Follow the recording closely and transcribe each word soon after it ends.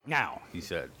now, he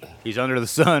said. He's under the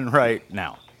sun right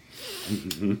now.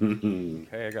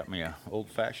 Okay, I got me a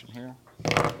old-fashioned here.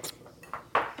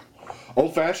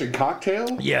 Old-fashioned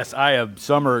cocktail? Yes, I am.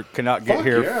 Summer cannot get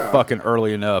here fucking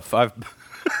early enough. I've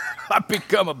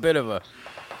become a bit of a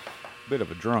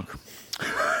drunk.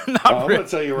 I'm going to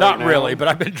tell you right now. Not really, but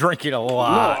I've been drinking a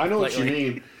lot. No, I know lately. what you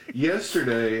mean.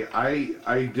 Yesterday,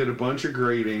 I did a bunch of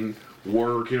grading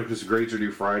work, because grades are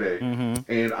due Friday.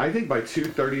 And I think by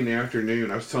 2:30 in the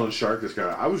afternoon, I was telling Shark this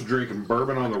guy, I was drinking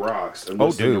bourbon on the rocks and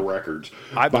listening to records.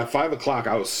 By 5 o'clock,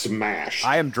 I was smashed.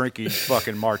 I am drinking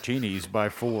fucking martinis by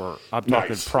 4. I'm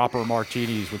talking proper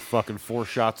martinis with fucking 4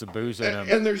 shots of booze in them.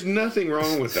 And there's nothing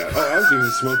wrong with that. I was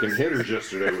even smoking hitters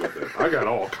yesterday with it. I got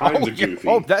all kinds of goofy.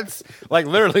 Oh, that's like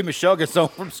literally Michelle gets home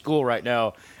from school right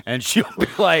now, and she'll be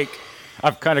like,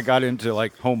 I've kind of got into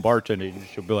like home bartending.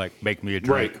 She'll be like, make me a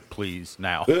drink, please,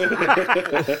 now. There's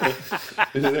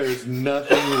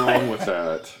nothing wrong with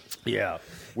that. Yeah.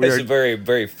 It's a very,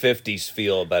 very 50s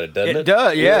feel about it, doesn't it? It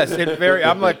does, yes.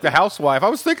 I'm like the housewife. I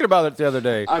was thinking about it the other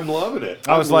day. I'm loving it.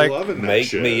 I was like, loving that make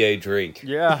shit. me a drink.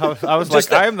 Yeah, I was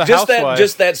like, I am the housewife.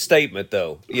 Just that statement,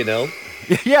 though, you know?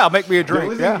 Yeah, make me a drink. The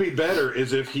only thing that would be better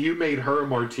is if you made her a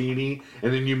martini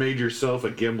and then you made yourself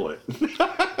a gimlet.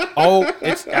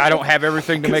 I don't have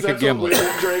everything to make a gimlet.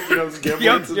 Drink, those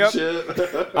gimlets and shit.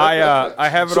 I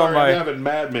have it on my. I'm having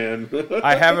Mad Men.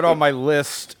 I have it on my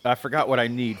list. I forgot what I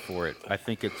need for it. I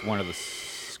think it's one of the.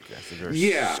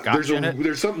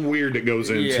 There's something weird that goes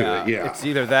into it. Yeah, it's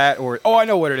either that or I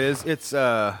know what it is. It's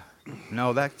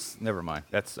no, that's never mind.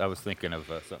 I was thinking of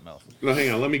something else. No,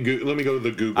 hang on. Let me go to the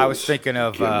Google. I was thinking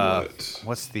of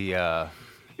what's the.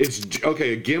 It's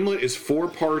okay. A gimlet is 4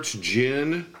 parts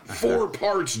gin. 4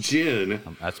 parts gin.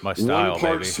 That's my style, 1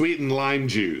 part baby. sweetened lime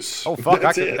juice. Oh fuck!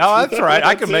 That's it. Oh, that's right.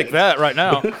 I can make that right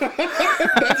now.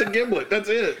 That's a gimlet. That's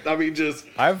it. I mean, just.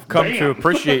 I've come to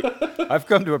appreciate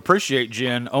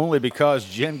gin only because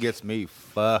gin gets me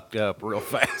fucked up real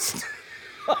fast.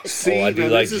 See, I do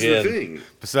like this gin. is the thing.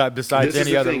 Besides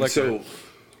any other liquor. So,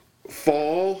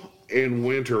 fall and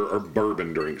winter are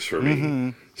bourbon drinks for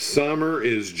me. Summer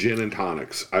is gin and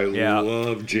tonics. I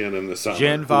love gin in the summer.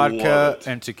 Gin, vodka,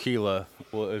 and tequila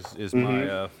is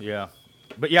my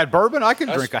But yeah, bourbon. I can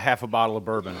drink a half a bottle of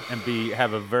bourbon and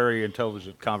have a very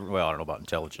intelligent conversation. Well, I don't know about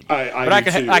intelligent,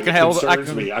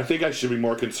 I think I should be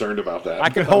more concerned about that. I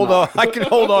can hold on. I can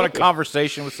hold on a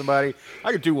conversation with somebody.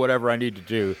 I can do whatever I need to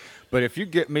do. But if you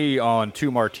get me on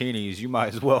 2 martinis, you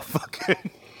might as well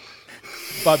fucking.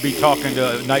 I'd be talking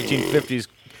to a 1950s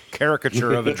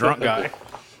caricature of a drunk guy.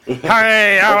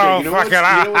 Hey, you know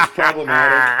what's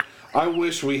problematic? I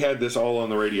wish we had this all on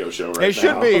the radio show right now. It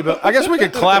should be, but I guess we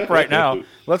could clap right now.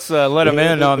 Let's let him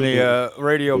in on the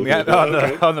radio,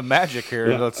 on the magic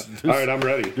here. Yeah. All right, I'm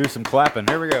ready. Do some clapping.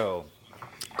 Here we go.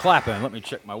 Clapping. Let me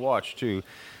check my watch, too.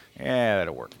 Yeah,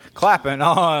 that'll work. Clapping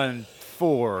on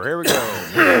 4. Here we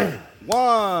go.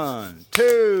 1,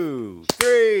 2,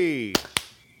 3.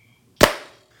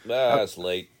 That's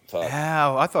late. Fuck.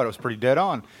 Ow, I thought it was pretty dead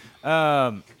on.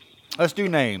 Let's do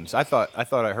names. I thought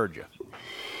I heard you.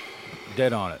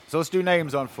 Dead on it. So let's do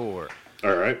names on 4.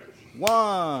 All right.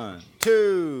 1,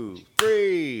 2,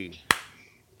 3.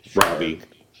 Robbie.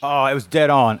 Oh, it was dead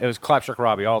on. It was Clapshark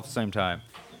Robbie all at the same time.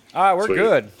 All right, we're Sweet.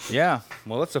 good. Yeah.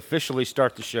 Well, let's officially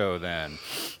start the show then.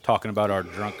 Talking about our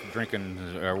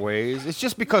drinking our ways. It's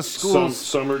just because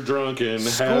summer drunken.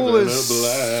 School is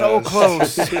so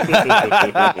close.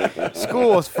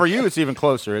 School is, for you, it's even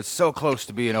closer. It's so close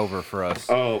to being over for us.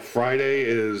 Oh, Friday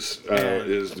is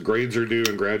grades are due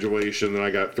and graduation. Then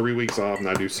I got 3 weeks off and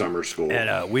I do summer school.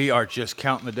 And we are just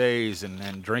counting the days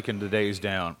and drinking the days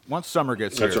down. Once summer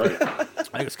gets That's here, right.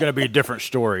 I think it's going to be a different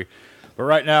story. But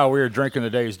right now, we are drinking the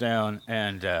days down.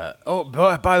 And,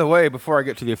 by the way, before I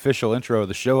get to the official intro of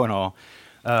the show and all,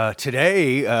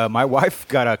 today, my wife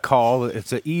got a call.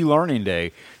 It's an e-learning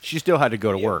day. She still had to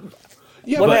go to work.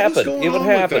 Yeah, what happened? What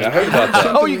happened? I heard about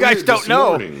that. Oh, you guys don't know.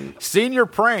 Morning. Senior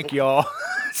prank, y'all.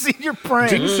 Senior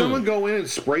prank. Didn't someone go in and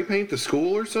spray paint the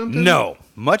school or something? No.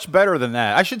 Much better than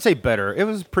that. I should say better. It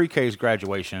was pre-K's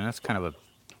graduation. That's kind of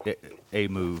a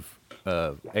move,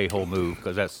 a-hole move,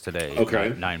 because that's today.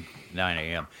 Okay. 9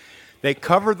 a.m. They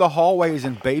covered the hallways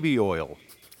in baby oil.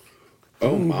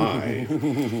 Oh, my.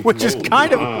 Which is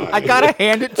kind of, I got to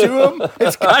hand it to them.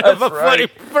 It's kind of a funny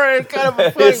prank.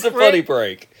 It's a funny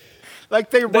prank. Like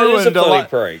they That is ruined a funny lot.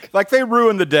 prank. Like they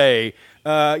ruined the day.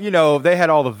 They had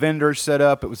all the vendors set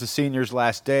up. It was the seniors'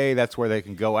 last day. That's where they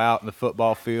can go out in the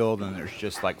football field, and there's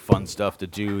just like fun stuff to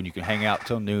do, and you can hang out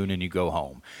till noon and you go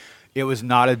home. It was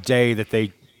not a day that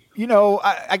they,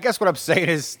 I guess what I'm saying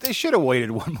is they should have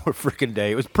waited one more freaking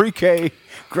day. It was pre-K,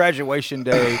 graduation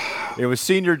day. It was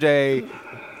senior day.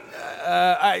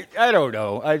 I don't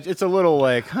know. It's a little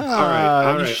like, all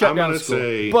right. shut I'm down gonna school.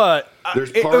 say, but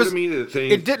there's part of me that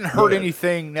thinks it didn't hurt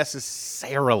anything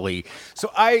necessarily.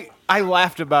 So I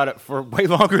laughed about it for way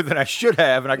longer than I should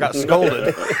have, and I got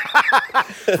scolded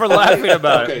for laughing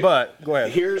about it. But go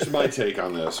ahead. Here's my take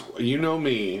on this. You know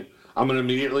me. I'm going to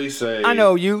immediately say... I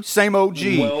know you. Same OG.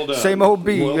 Well done. Same OB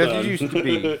Well as done. you used to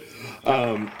be.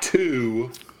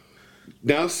 2,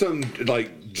 now some,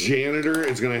 janitor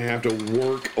is going to have to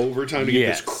work overtime to get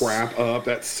this crap up.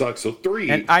 That sucks. So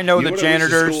 3... And I know the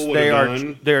janitors,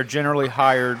 done? they're generally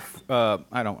hired...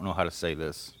 I don't know how to say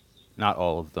this. Not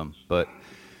all of them, but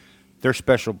they're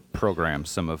special programs,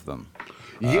 some of them.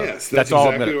 Yes, that's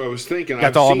exactly what I was thinking.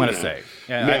 That's all I'm going to say.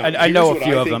 Yeah, now, I know a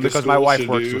few of think them the because my school wife should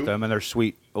works do. with them, and they're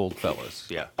sweet old fellas.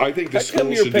 Yeah. I think the How school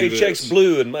come your should do paycheck's this.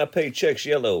 blue and my paycheck's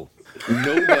yellow?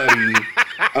 Nobody,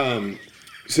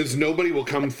 since nobody will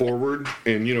come forward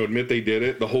and admit they did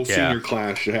it, the whole senior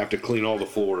class should have to clean all the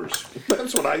floors.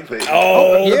 That's what I think.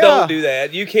 Oh, yeah. don't do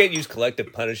that. You can't use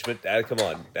collective punishment. Come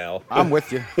on now. I'm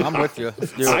with you. Let's do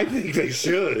it. I think they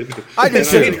should. I did And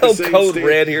too. think Ain't no the same code stand-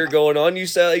 red here going on. You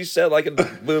sound like a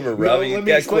boomer, No, Robbie. You let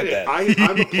me gotta explain quit it. that.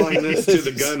 I'm applying this to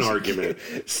the gun argument.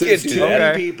 Since do too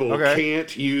that. many people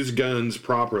can't use guns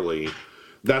properly,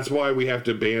 that's why we have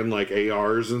to ban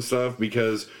A.I.rs and stuff,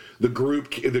 because the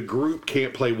group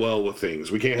can't play well with things.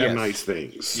 We can't have nice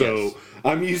things. So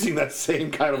I'm using that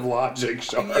same kind of logic.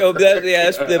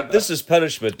 This is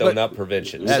punishment though, not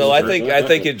prevention. So I think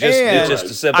it's just a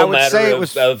I simple would matter say it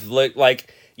was- of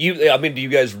like. Do you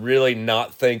guys really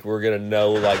not think we're gonna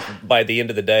know by the end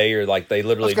of the day, or they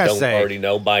literally don't already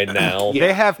know by now?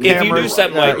 They have If cameras. you do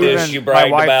something like this, even you my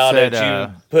brag wife about said, it, you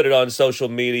put it on social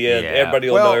media, and everybody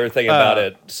will know everything about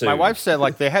it soon. My wife said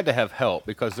they had to have help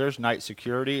because there's night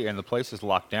security and the place is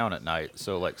locked down at night.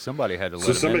 So somebody had to let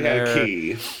them somebody in had there. a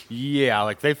key.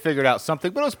 Yeah, they figured out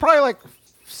something, but it was probably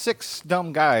 6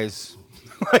 dumb guys.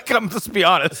 I'm just be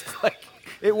honest.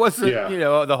 It wasn't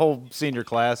the whole senior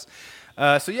class.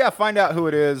 Find out who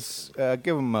it is.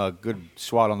 Give them a good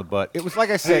swat on the butt. It was like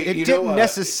I said, it didn't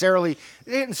necessarily.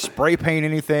 They didn't spray paint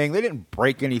anything. They didn't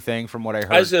break anything, from what I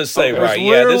heard. I was going to say, It was right?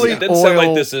 Yeah, this literally didn't sound like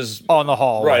oil this is on the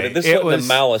hallway. Right, this wasn't a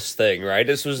malice thing, right?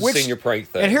 This was a senior prank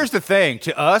thing. And here's the thing: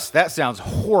 to us, that sounds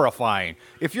horrifying.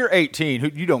 If you're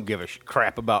 18, you don't give a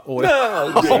crap about oil.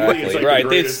 No, exactly. It's Right.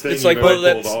 It's like, well,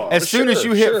 that's as soon as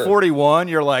you hit 41,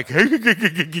 you're like,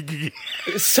 somebody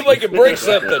can break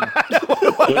something. you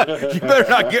better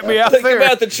not get me out Think there.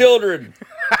 about the children.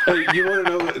 Hey, you want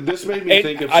to know? This made me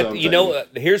think of something.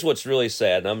 Here's what's really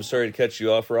sad. And I'm sorry to cut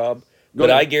you off, Rob,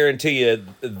 but I guarantee you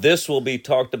this will be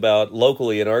talked about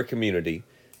locally in our community.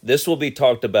 This will be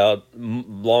talked about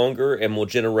longer and will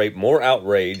generate more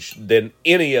outrage than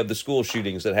any of the school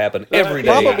shootings that happen every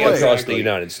day across the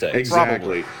United States.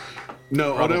 Exactly.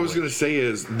 No, what I was going to say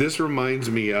is this reminds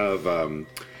me of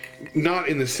not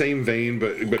in the same vein,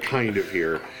 but kind of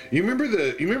here. You remember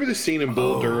the scene in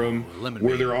Bull Durham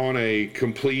where they're on a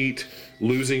complete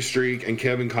losing streak and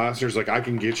Kevin Costner's like, I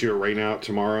can get you a rainout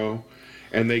tomorrow.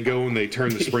 And they go and they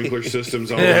turn the sprinkler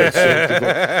systems on.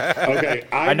 Okay,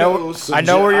 I know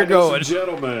where you're going. Some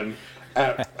gentlemen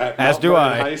at Mount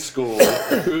Vernon High School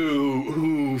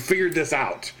who figured this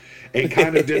out and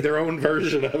kind of did their own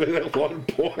version of it at one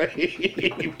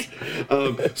point.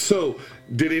 So,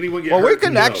 did anyone get hurt?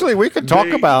 We could talk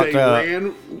about. They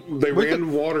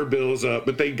ran water bills up,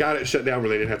 but they got it shut down where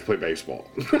they didn't have to play baseball.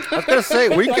 I was gonna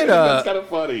say we could. That's kind of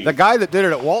funny. The guy that did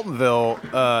it at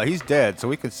Waltonville, he's dead, so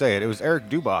we could say it. It was Eric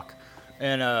Dubach,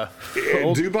 and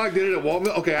Dubach did it at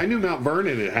Waltonville. Okay, I knew Mount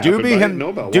Vernon it happened, but I didn't know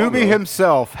about Doobie Waltonville.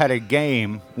 himself had a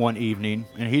game one evening,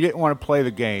 and he didn't want to play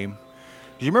the game.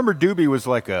 Do you remember Doobie was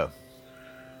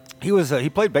he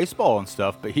played baseball and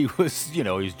stuff, but he was he's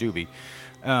Doobie.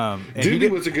 Doobie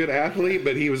was a good athlete,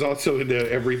 but he was also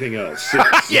into everything else.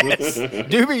 Yes,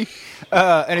 Doobie,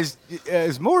 and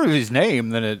is more of his name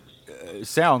than it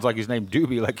sounds like his name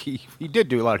Doobie. Like he did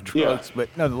do a lot of drugs,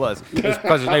 but nonetheless, it's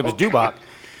because his name was Dubach.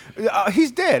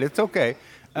 He's dead. It's okay.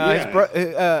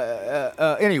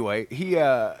 Anyway, he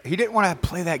didn't want to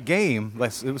play that game.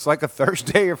 It was like a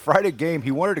Thursday or Friday game. He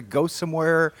wanted to go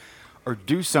somewhere or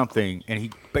do something, and he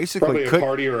basically Probably a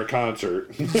party or a concert.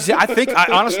 I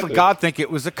honest to God think it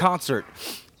was a concert.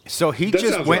 So he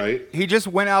just went. Right. He just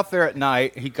went out there at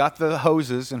night. He got the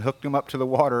hoses and hooked them up to the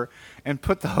water, and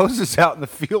put the hoses out in the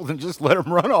field and just let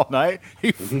them run all night.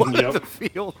 He flooded the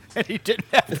field, and he didn't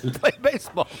have to play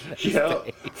baseball.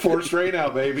 Forced rain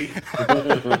out, baby.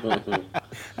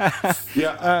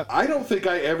 I don't think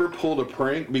I ever pulled a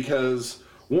prank because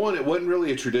one, it wasn't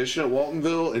really a tradition at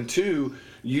Waltonville, and two,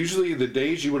 usually the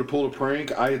days you would have pulled a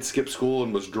prank, I had skipped school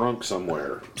and was drunk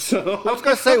somewhere. So I was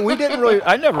gonna say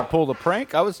I never pulled a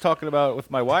prank. I was talking about it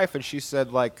with my wife, and she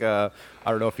said like, I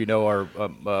don't know if you know our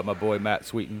my boy Matt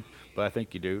Sweeten, but I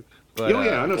think you do. But,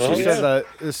 I know. She said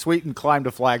Sweeten climbed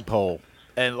a flagpole,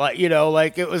 and like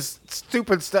it was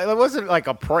stupid stuff. It wasn't like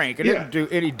a prank. It didn't do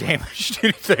any damage to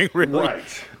anything really.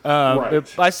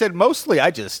 Right. I said mostly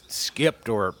I just skipped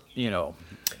or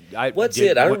I What's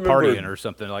did it? I remember partying or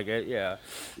something like that. Yeah.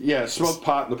 Yeah, smoked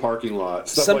pot in the parking lot.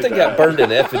 Stuff Something like that. got burned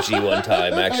in effigy one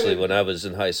time, actually, when I was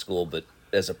in high school, but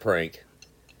as a prank.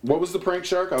 What was the prank,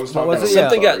 Shark? I was talking was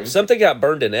about it? Something got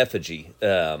burned in effigy. I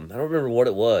don't remember what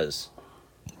it was.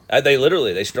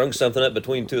 They strung something up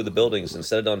between two of the buildings and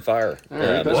set it on fire. All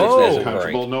right, that's Whoa.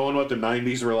 comfortable knowing what the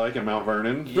 90s were like in Mount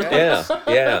Vernon. Yeah.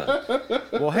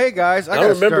 Well, hey guys, I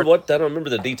don't remember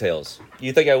the details.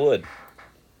 You think I would?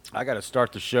 I got to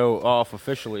start the show off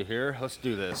officially here. Let's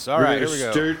do this. All right, here we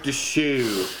go. Start the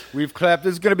shoe. We've clapped.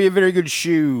 This is going to be a very good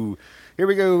shoe. Here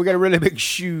we go. We got a really big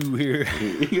shoe here.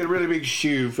 You got a really big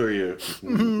shoe for you.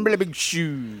 Really big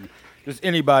shoe. Does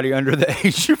anybody under the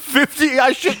age of 50?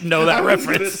 I should know that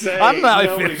reference. I'm not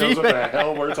nobody 50. knows what the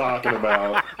hell we're talking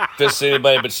about. If this is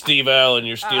anybody but Steve Allen,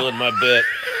 you're stealing my bit.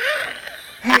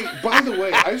 Hey, by the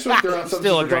way, I just want to throw out something.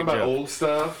 Still a We're talking great about joke. old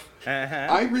stuff. Uh-huh.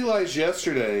 I realized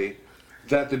yesterday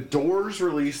that the Doors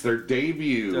released their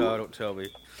debut No, don't tell me.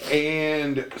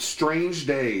 and Strange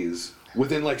Days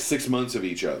within like 6 months of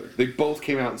each other. They both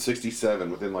came out in '67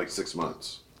 within like 6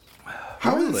 months.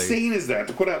 How Really? insane is that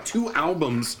to put out 2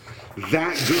 albums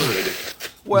that good?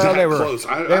 Well, that they were close.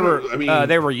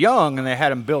 they were young and they had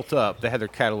them built up. They had their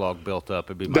catalog built up.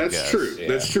 It'd be my That's guess. true. Yeah.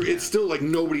 That's true. It's still like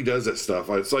nobody does that stuff.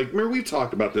 It's like, remember we've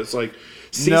talked about this. Like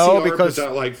No, CCR because- puts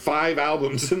out like 5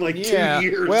 albums in like 2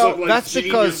 years. Well, of like that's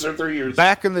genius because or 3 years.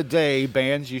 back in the day,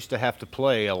 bands used to have to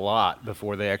play a lot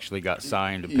before they actually got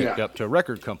signed and picked Yeah. up to a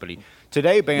record company.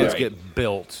 Today, bands Right. get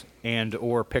built and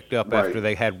or picked up Right. after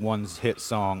they had one hit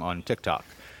song on TikTok.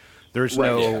 There's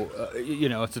Right. no,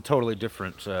 it's a totally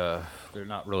different. They're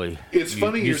not really. It's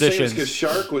funny you're saying musicians. this because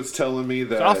Shark was telling me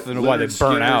that It's often why they Leonard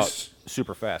burn out Skinner's-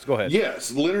 super fast. Go ahead.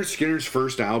 Yes, Leonard Skinner's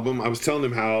first album. I was telling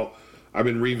him how I've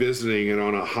been revisiting it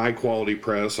on a high quality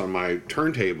press on my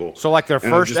turntable. So, like their and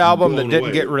I'm first just album that blown didn't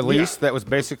away. get released, Yeah. that was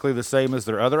basically the same as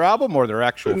their other album, or their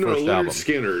actual No, first Leonard album.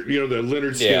 Skinner. You know the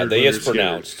Leonard Skinner. Yeah, they Leonard is Skinner.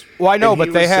 pronounced. Well, I know, And he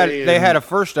but they was had saying- a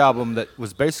first album that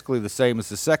was basically the same as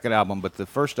the second album, but the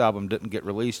first album didn't get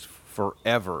released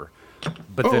forever.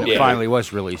 But then okay. it finally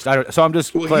was released. So I'm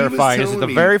just Well, he was clarifying: is it telling the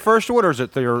me- very first one, or is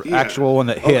it their Yeah. actual one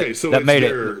that hit Okay, so that it's made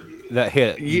their- it that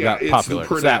hit Yeah, got it's popular?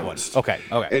 the It's that one. pronounced. Okay.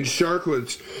 And Shark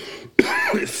was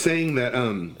saying that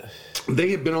they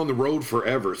had been on the road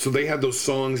forever, so they had those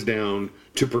songs down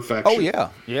to perfection. Oh yeah.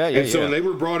 And so when they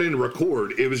were brought in to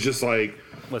record, it was just like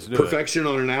Let's do perfection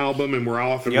on an album, and we're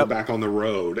off and Yep. we're back on the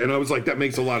road. And I was like, that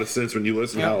makes a lot of sense when you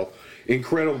listen to how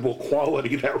incredible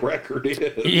quality that record is.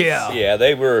 Yeah. Yeah,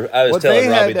 they were. I was Well, telling they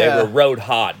Robbie had, they were road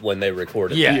hot when they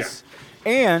recorded. Yes.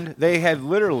 And they had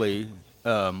literally,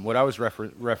 what I was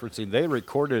referencing, they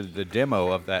recorded the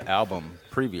demo of that album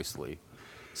previously,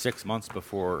 6 months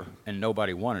before, and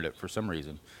nobody wanted it for some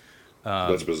reason.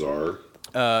 That's bizarre.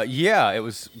 Yeah, it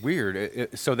was weird.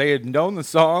 So they had known the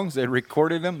songs, they'd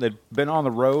recorded them, they'd been on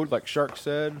the road, like Shark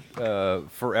said,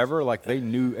 forever. Like they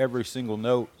knew every single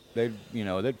note. They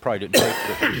probably didn't take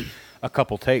but a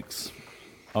couple takes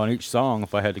on each song,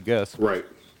 if I had to guess. Right.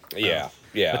 Yeah.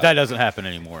 But that doesn't happen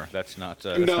anymore. That's not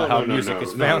how music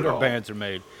is not found at or all. bands are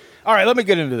made. All right, let me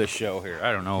get into this show here.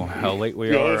 I don't know how late we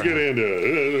Yeah, are. let's get into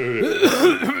it.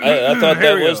 I thought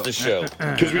Here that we was go. the show.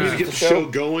 Because we need to get the show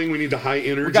going. We need the high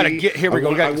energy. We got to get here. We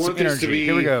go. We got to get some this to energy. be-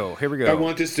 Here we go. Here we go. I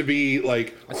want this to be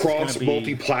like cross gonna be-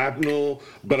 multi-platinal,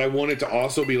 but I want it to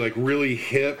also be like really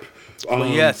hip.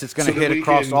 yes, it's gonna so that hit we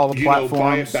across can, all the buy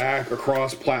platforms. it back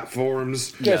across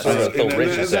platforms. Yes, so and Phil that-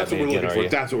 Richards that's at what me we're again, looking are for. you?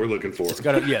 That's what we're looking for.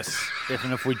 Yes.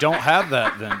 If we don't have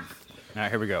that, then all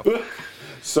right, here we go.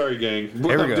 Sorry, gang.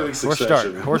 Here we I'm go. doing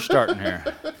Succession. We're starting here.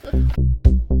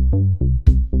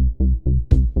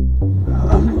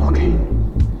 I'm looking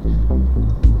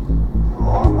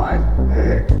for my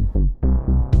pig.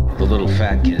 The little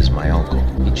fat kid is my uncle.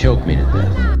 He choked me to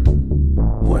death.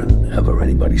 Whenever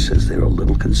anybody says they're a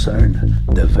little concerned,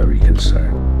 they're very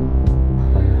concerned.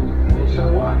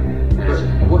 So what?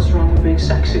 What's wrong with being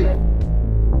sexy?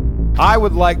 I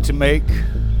would like to make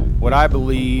what I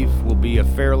believe will be a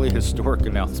fairly historic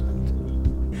announcement.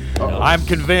 I'm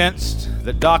convinced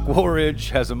that Doc Woolridge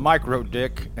has a micro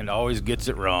dick and always gets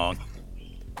it wrong.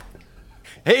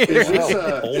 Hey,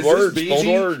 Bold words. Bold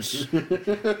words.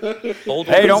 Bold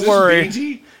hey, words. don't worry.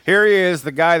 BG? Here he is,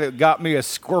 the guy that got me a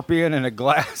scorpion in a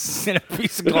glass, in a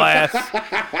piece of glass.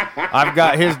 I've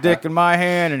got his dick in my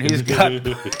hand, and he's got.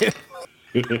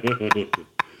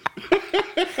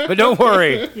 But don't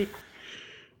worry.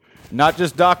 Not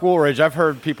just Doc Woolridge. I've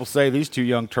heard people say these two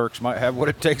young Turks might have what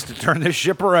it takes to turn this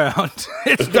ship around.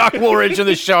 It's Doc Woolridge and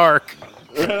the Shark.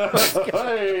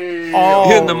 Hey.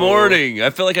 Oh, In the morning. I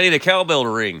feel like I need a cowbell to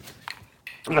ring.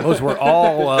 those were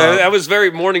all. That was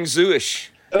very morning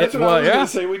zoo-ish. That's what I well, was yeah. going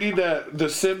to say. We need that The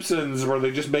Simpsons where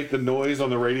they just make the noise on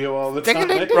the radio all the time.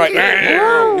 Right.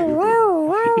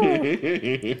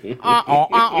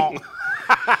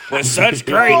 With such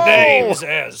great names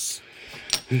as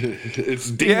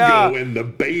It's Dingo Yeah. and the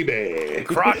Baby.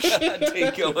 crotch.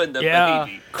 Dingo and the Yeah,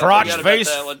 Baby. crotch I forgot face,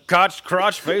 about that one.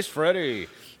 crotch face, Freddy.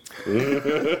 I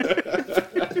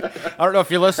don't know if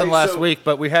you listened Hey, last so- week,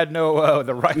 but we had no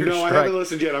the writers' No, I strike. haven't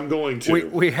listened yet. I'm going to.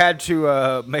 We had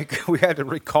to we had to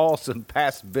recall some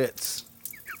past bits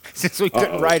since we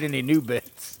couldn't write any new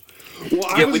bits. Well,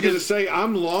 I Yeah, was we going to did- say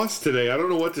I'm lost today. I don't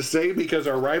know what to say because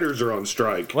our writers are on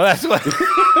strike. Well, that's what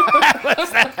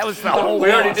that was the whole.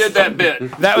 We already did that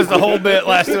bit. That was the whole bit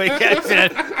last week. It's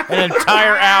an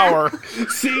entire hour.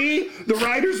 See, the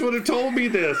writers would have told me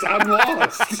this. I'm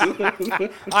lost.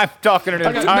 I'm talking an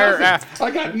I got entire nothing. hour.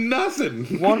 I got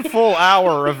nothing. One full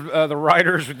hour of the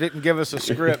writers didn't give us a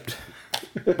script.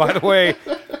 By the way,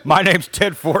 my name's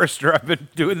Ted Forrester. I've been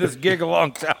doing this gig a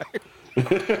long time.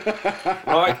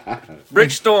 All right.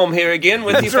 Rick Storm here again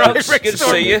with That's you, right, folks. Rick Good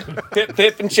Storm. to see you. Pip,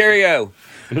 Pip, and Cheerio.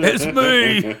 It's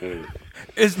me.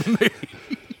 It's me.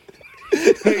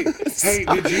 Hey,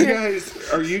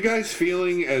 are you guys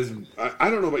feeling as, I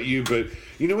don't know about you, but,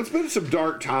 it's been some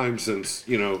dark times since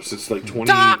like 20.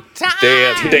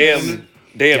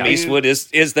 Damn, Eastwood,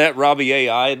 is that Robbie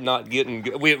A.I. not getting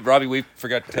good? Robbie, we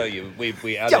forgot to tell you,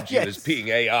 we outed you as being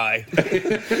A.I.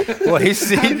 Well, How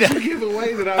did you give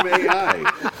away that I'm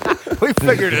AI? We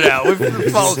figured it out.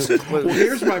 We've followed. Well,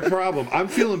 here's my problem. I'm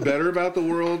feeling better about the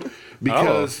world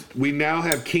because we now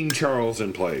have King Charles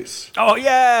in place. Oh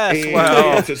yes. And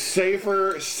Well, it's a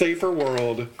safer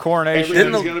world. coronation.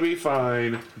 Everything's going to be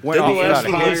fine. Went The off without a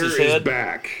Empire hitch. is Head.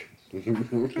 back.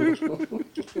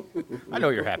 I know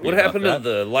you're happy. What about happened that. to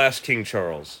the last King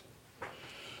Charles?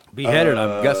 Beheaded?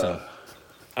 I'm guessing.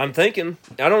 I'm thinking.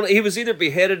 I don't. He was either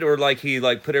beheaded or he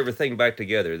put everything back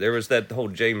together. There was that whole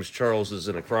James Charleses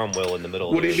and a Cromwell in the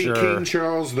middle Would of it be it. Sure. King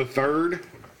Charles III?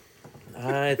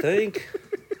 I think.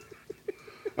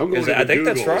 I'm going I think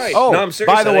that's Googles. right. Oh, no, I'm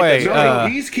serious. by the I think way, that's No,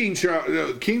 right. he's King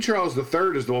Charles. King Charles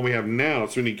III is the one we have now.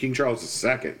 So we need King Charles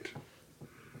II.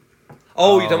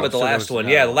 Oh, you're talking about the so last there was one.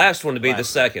 Yeah, the no- last one to be the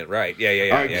second. Right.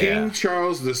 Yeah. All right, King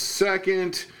Charles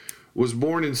II was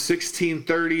born in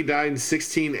 1630, died in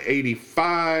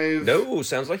 1685. No,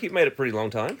 sounds like he made a pretty long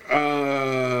time.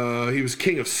 He was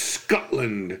King of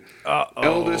Scotland,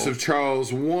 eldest of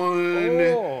Charles I. He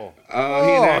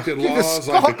enacted King of laws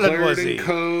like the Scotland, was he? Clarendon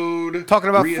Code. Talking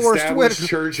about Forrest reestablished Whitaker.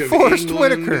 Church of Forrest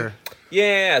England, Whitaker.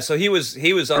 Yeah, so he was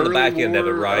on the back end of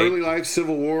it, right? Early life,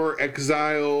 Civil War,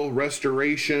 exile,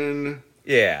 restoration.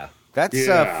 Yeah. That's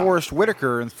Yeah. Forrest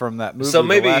Whitaker from that movie. So The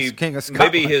maybe Last King of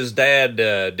Scotland. maybe his dad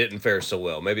didn't fare so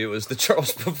well. Maybe it was the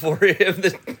Charles before him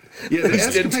that Yeah, the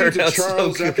this didn't escapades turn of out so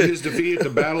Charles after good. his defeat at the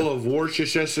Battle of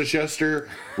Worcester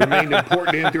remained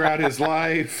important to him throughout his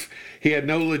life. He had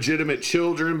no legitimate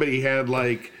children, but he had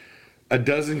like a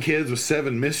dozen kids with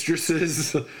 7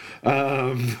 mistresses.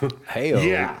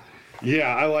 Hey-o.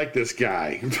 Yeah, I like this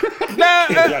guy.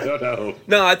 I don't know.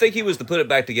 No, I think he was the put it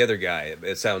back together guy.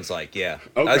 It sounds like, yeah.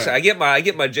 Okay. I get my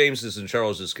Jameses and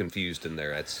Charleses confused in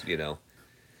there. That's they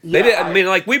did. I mean,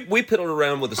 like we piddled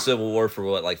around with the Civil War for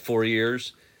what, like 4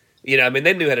 years. They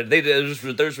knew how to.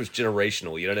 Theirs was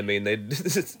generational. You know what I mean? They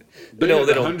They don't.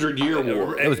 had the 100-Year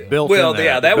War. It was built. Well, in there.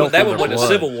 yeah, that Built one in their wasn't a blood.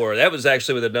 civil war. That was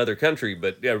actually with another country,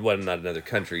 but well, not another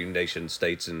country, nation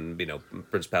states, and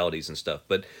principalities and stuff.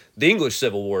 But the English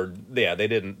Civil War, yeah, they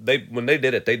didn't. When they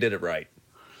did it right.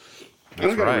 I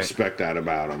gotta right. respect that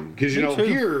about them because Me too.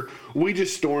 here we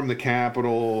just storm the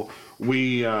Capitol,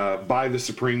 we buy the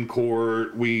Supreme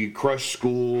Court, we crush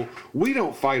school. We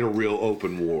don't fight a real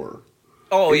open war.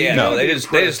 Oh yeah, No, no, they be just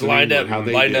impressed in lined up England how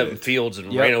they lined did up in it. fields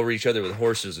and Yep. ran over each other with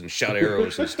horses and shot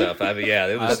arrows and stuff. I mean, yeah,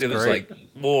 it was That's great. like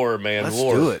war, man, Let's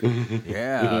war. do it.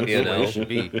 Yeah, that's You the way know. it should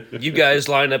be. You guys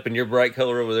line up in your bright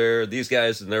color over there, these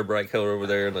guys in their bright color over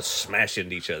there, and let's smash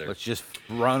into each other. Let's just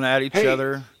run at each Hey,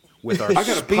 other with our I got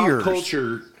spears. a pop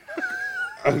culture.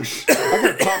 I've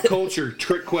got a pop culture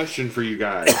trick question for you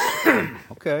guys.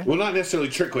 Okay. Well, not necessarily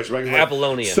trick question. But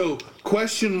Apollonia. So,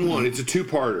 question one, it's a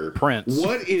two-parter. Prince.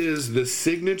 What is the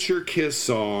signature Kiss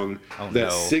song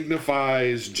that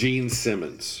signifies Gene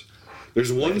Simmons?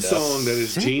 There's one song that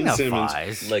is Gene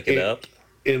Simmons. Lick It Up.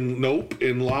 In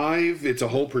live, it's a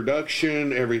whole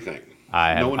production, everything.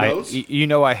 No one knows? You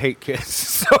know I hate Kiss,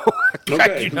 so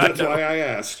okay, that's why I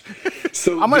asked.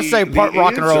 So I'm going to say part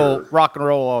rock and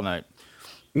roll all night.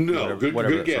 No,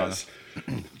 good guess.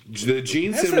 The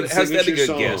Gene Simmons how's that a good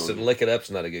song guess? And Lick It Up's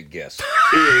not a good guess.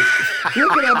 Is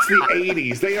Lick It Up's the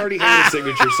 80s. They already had a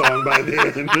signature song by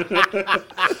then.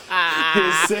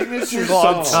 His signature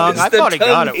song. I thought he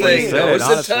got it.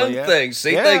 It's a tongue thing.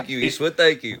 See, thank you, Eastwood.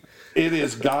 Thank you. It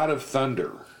is God of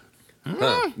Thunder.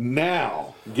 Huh.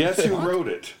 Now, guess who wrote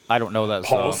it? I don't know that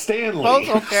Paul song. Stanley.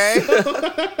 Oh, okay.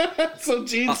 So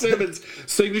Gene Simmons'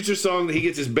 signature song that he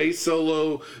gets his bass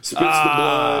solo, spits the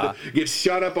blood, gets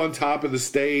shot up on top of the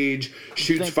stage,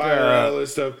 shoots fire out, all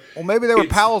this stuff. Well, maybe they were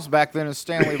pals back then, and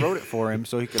Stanley wrote it for him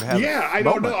so he could have. Yeah, I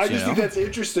don't know. I just think that's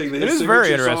interesting. That it is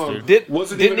very interesting.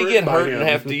 Didn't he get hurt and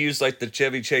have to use like the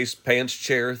Chevy Chase pants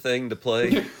chair thing to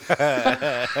play?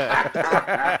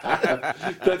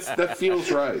 That feels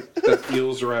right. That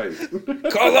feels right.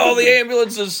 Call all the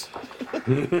ambulances.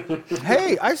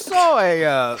 Hey, I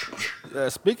saw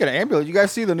speaking of ambulance, you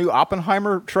guys see the new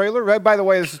Oppenheimer trailer? Right, by the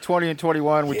way, this is 20 and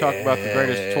 21. We talked about the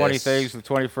greatest 20 things of the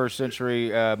 21st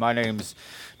century. My name's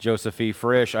Joseph E.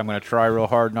 Frisch. I'm going to try real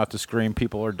hard not to scream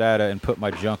people or data and put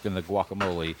my junk in the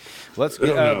guacamole. Let's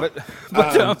get.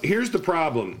 Here's the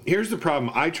problem.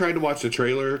 I tried to watch the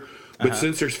trailer. But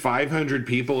since there's 500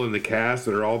 people in the cast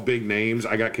that are all big names,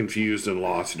 I got confused and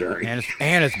lost during. And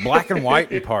it's black and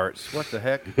white in parts. What the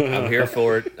heck? I'm here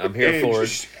for it.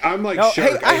 I'm like,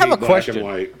 hey, I have a question.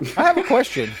 I have a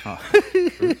question.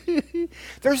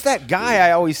 There's that guy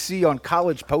I always see on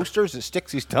college posters that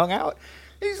sticks his tongue out.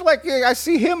 He's like, I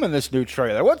see him in this new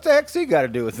trailer. What the heck's he got to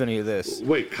do with any of this?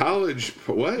 Wait, college?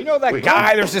 What? You know that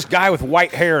guy? There's this guy with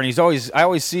white hair, and I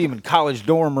always see him in college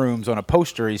dorm rooms on a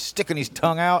poster. He's sticking his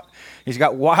tongue out. He's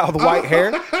got wild white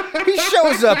hair. He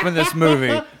shows up in this movie.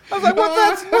 I was like,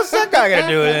 what's that guy gonna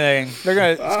do with anything?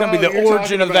 It's gonna be the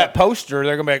origin of that poster.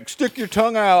 They're gonna be like, stick your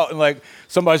tongue out, and like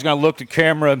somebody's gonna look at the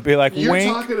camera and be like, wink.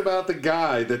 You're talking about the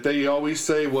guy that they always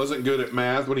say wasn't good at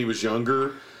math when he was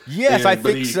younger. Yes, I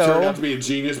think so. He turned out to be a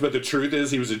genius, but the truth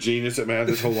is he was a genius at math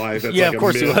his whole life. That's of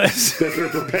course he was. That they're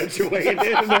perpetuating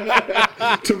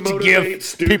to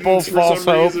motivate give people false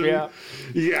hope. Reason.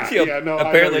 Yeah. No.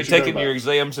 Apparently, taking your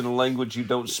exams in a language you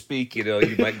don't speak, you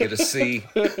might get a C.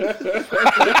 Well,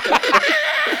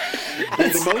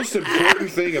 the most important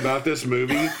thing about this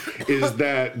movie is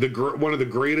that one of the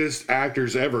greatest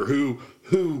actors ever, who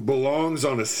belongs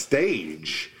on a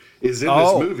stage, is in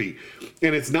this movie,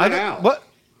 and it's not Al. What?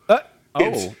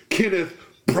 It's Kenneth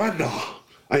Branagh.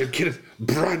 I am Kenneth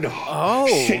Branagh.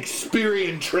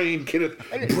 Shakespearean trained Kenneth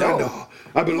Branagh.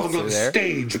 I belong on the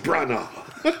stage, Branagh.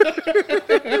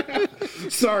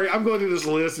 Sorry, I'm going through this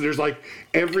list, and there's like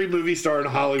every movie star in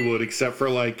Hollywood except for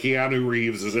like Keanu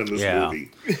Reeves is in this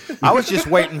movie. I was just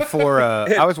waiting for.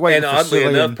 And oddly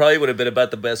enough, probably would have been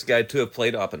about the best guy to have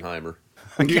played Oppenheimer.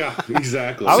 Yeah,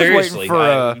 exactly. I was waiting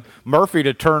for Murphy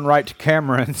to turn right to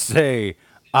camera and say,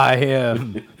 "I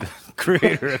am the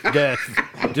creator of death,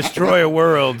 destroyer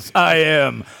worlds. I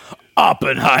am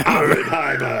Oppenheimer."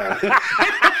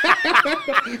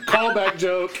 Callback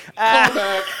joke.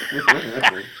 Callback.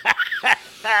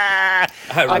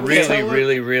 I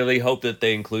really hope that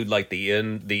they include like the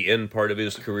end part of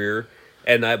his career,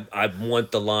 and I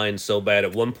want the line so bad.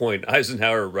 At one point,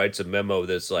 Eisenhower writes a memo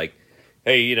that's like,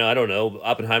 "Hey, I don't know,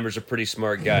 Oppenheimer's a pretty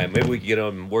smart guy. Maybe we could get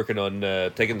him working on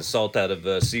taking the salt out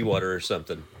of seawater or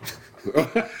something."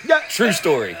 True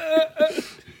story.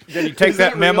 Did he take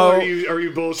that memo? Are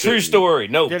you bullshitting? True story.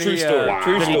 No, true story.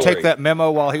 True Did story. he take that memo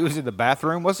while he was in the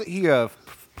bathroom? Wasn't he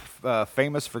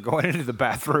famous for going into the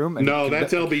bathroom? No,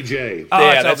 that's LBJ.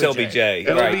 Yeah, that's LBJ.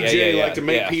 LBJ like to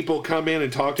make people come in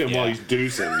and talk to him while he's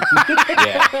deucing.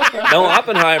 No,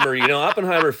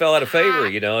 Oppenheimer fell out of favor.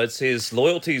 It's his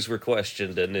loyalties were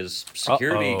questioned and his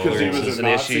security clearances and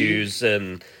issues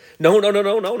and. No, he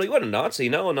wasn't a Nazi.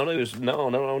 No, he was he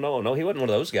wasn't one of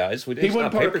those guys. He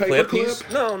wasn't part of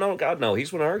Paperclip? No, God, no,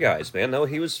 he's one of our guys, man. No,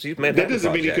 he's Manhattan That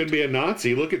doesn't mean he Project. couldn't be a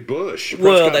Nazi. Look at Bush.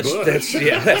 Well, that's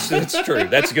true.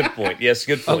 That's a good point. Yes,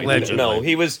 good point. Allegedly. No,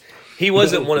 he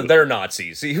wasn't one of their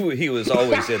Nazis. He was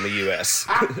always in the U.S.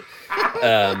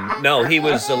 No, he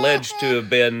was alleged to have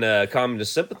been a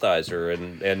communist sympathizer,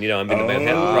 and the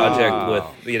Manhattan Project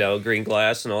with green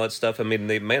glass and all that stuff. I mean,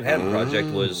 the Manhattan Project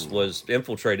was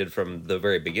infiltrated from the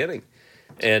very beginning.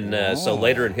 And so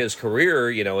later in his career,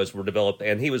 as we're developed,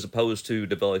 and he was opposed to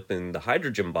developing the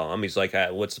hydrogen bomb. He's like,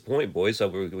 what's the point, boys? So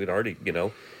we'd already,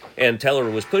 And Teller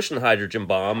was pushing the hydrogen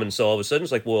bomb, and so all of a sudden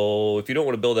it's like, well, if you don't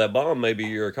want to build that bomb, maybe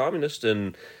you're a communist.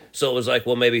 And so it was like,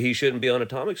 well, maybe he shouldn't be on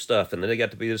atomic stuff. And then it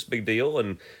got to be this big deal.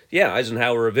 And yeah,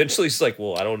 Eisenhower eventually is like,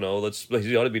 well, I don't know.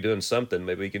 He ought to be doing something.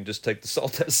 Maybe he can just take the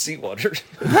salt out of seawater.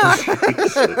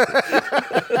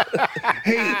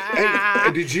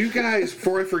 Hey, did you guys?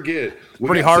 Before I forget,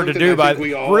 really hard to do, by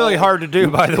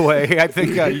the way. I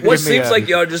think. Well, it seems like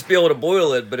you ought to just be able to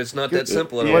boil it, but it's not that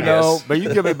simple. No, but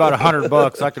you give me about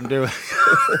 $100, I can do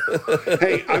it.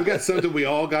 Hey, I've got something we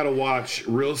all got to watch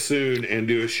real soon and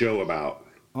do a show about.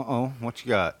 What you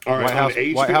got? All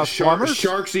right, White House Farmers?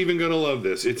 Shark's even gonna love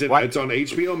this. It's on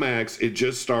HBO Max. It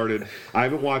just started. I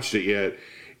haven't watched it yet.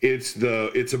 It's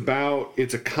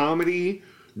a comedy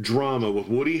drama with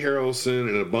Woody Harrelson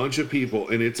and a bunch of people,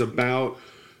 and it's about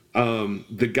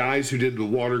the guys who did the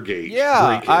Watergate.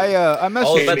 Yeah, I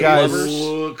messaged the guys. It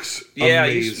looks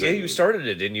amazing. You started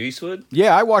it, didn't you, Eastwood?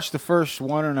 Yeah, I watched the first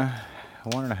one and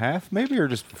a half, maybe, or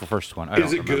just the first one.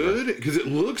 Is it good? Because it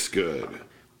looks good.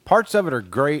 Parts of it are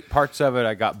great. Parts of it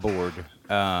I got bored.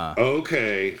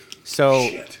 Okay. So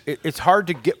it's hard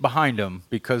to get behind them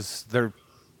because they're.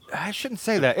 I shouldn't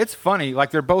say that. It's funny.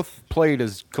 Like they're both played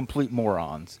as complete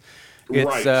morons. It's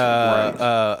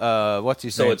what's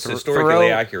his name? So it's historically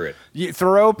accurate.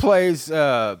 Thoreau plays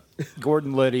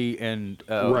Gordon Liddy, and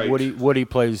Woody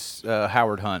plays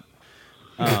Howard Hunt.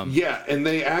 Yeah, and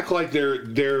they act like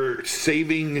they're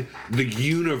saving the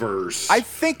universe. I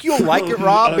think you'll like it,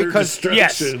 Rob,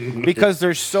 because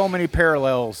there's so many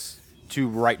parallels to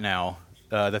right now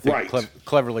that they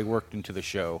cleverly worked into the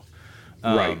show.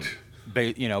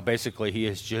 Basically, he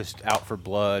is just out for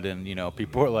blood, and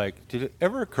people are like, "Did it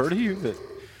ever occur to you that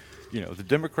the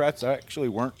Democrats actually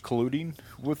weren't colluding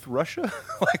with Russia?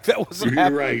 Like that wasn't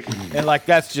happening." Right. And like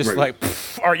that's just like,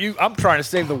 are you? I'm trying to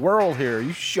save the world here.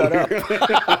 You shut up.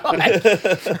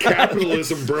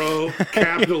 Capitalism, bro.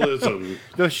 Capitalism.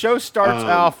 The show starts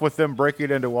off with them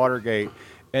breaking into Watergate,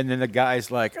 and then the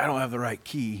guy's like, "I don't have the right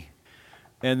key,"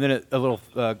 and then a little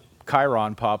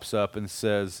chyron pops up and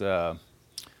says.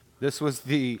 This was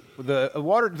the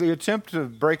attempt to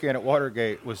break in at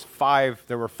Watergate was 5.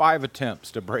 There were 5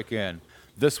 attempts to break in.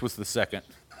 This was the second.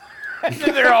 And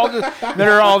then they're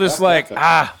all just like,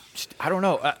 I don't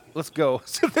know. Let's go.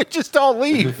 So they just all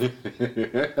leave. They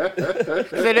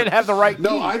didn't have the right key.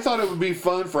 No, I thought it would be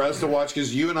fun for us to watch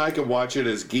because you and I could watch it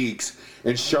as geeks,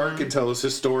 and Shark can tell us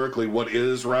historically what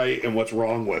is right and what's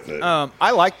wrong with it.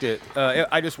 I liked it.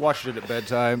 I just watched it at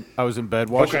bedtime. I was in bed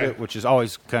watching it, which is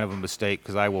always kind of a mistake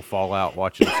because I will fall out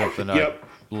watching something I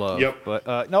love. Yep.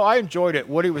 But no, I enjoyed it.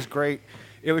 Woody was great.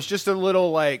 It was just a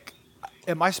little like,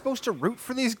 am I supposed to root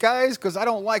for these guys because I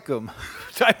don't like them?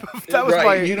 That was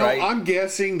my. I'm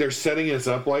guessing they're setting us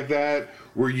up like that,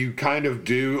 where you kind of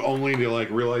do only to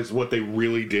like realize what they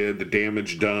really did, the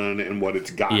damage done, and what it's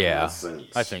gotten. Yeah,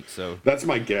 since. I think so. That's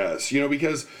my guess.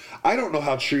 Because I don't know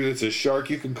how true this is.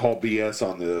 Shark, you can call BS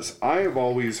on this. I have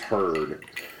always heard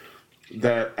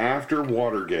that after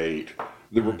Watergate,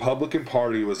 the Republican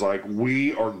Party was like,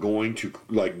 we are going to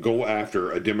like go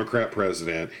after a Democrat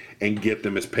president and get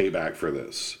them as payback for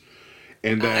this.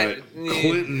 And that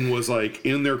Clinton was like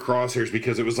in their crosshairs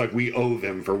because it was like we owe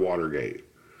them for Watergate.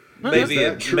 Maybe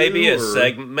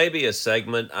a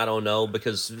segment. I don't know,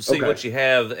 because what you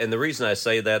have, and the reason I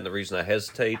say that and the reason I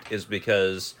hesitate is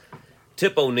because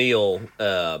Tip O'Neill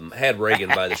had Reagan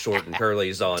by the short and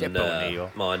curlies on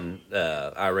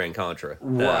Iran Contra,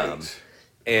 right?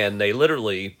 And they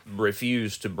literally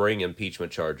refused to bring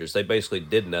impeachment charges. They basically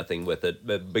did nothing with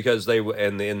it because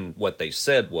then what they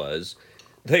said was.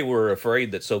 They were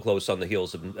afraid that so close on the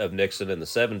heels of Nixon in the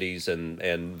 70s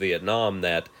and Vietnam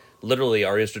that literally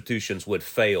our institutions would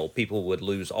fail. People would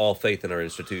lose all faith in our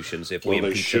institutions if we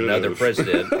impeached another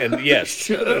president. And yes,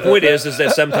 the point is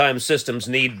that sometimes systems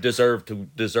deserve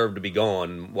to be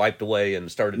gone, wiped away,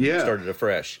 and started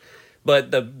afresh.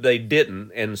 But they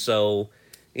didn't, and so.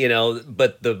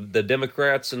 But the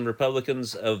Democrats and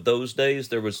Republicans of those days,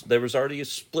 there was already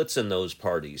splits in those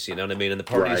parties. You know what I mean? And the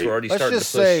parties were already starting to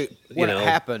push. Let's just say when it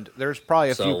happened, there's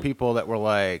probably a few people that were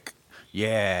like,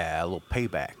 "Yeah, a little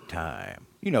payback time."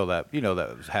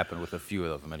 That was happened with a few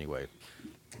of them anyway.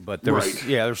 But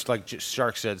there's like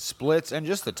Shark said, splits and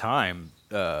just the time.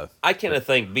 I kind of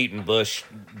think beating Bush.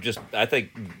 I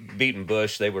think beating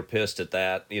Bush. They were pissed at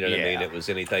that. You know what I mean? It was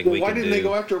anything we could do. Why didn't they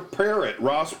go after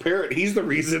Ross Perot? He's the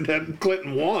reason that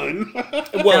Clinton won.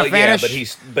 Well, yeah, but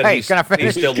he's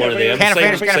still one of them.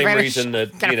 Same reason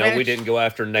that we didn't go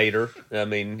after Nader. I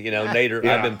mean, Nader.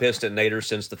 I've been pissed at Nader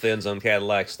since the Fins on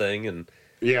Cadillacs thing, and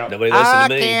Yeah. Nobody listen I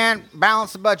to me. can't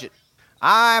balance the budget.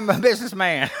 I'm a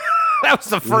businessman. That was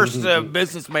the first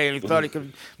businessman who thought he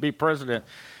could be president.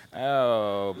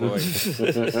 Oh, boy.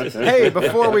 Hey,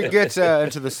 before we get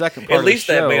into the second part At least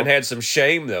of the show, that man had some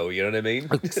shame, though. You know what I mean?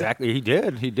 Exactly, he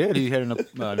did. He had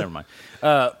never mind.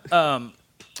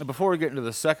 Before we get into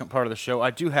the second part of the show,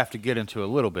 I do have to get into a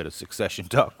little bit of Succession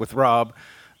talk with Rob.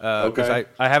 Because Okay.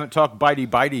 I haven't talked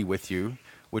bitey with you,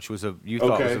 which was thought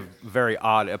was a very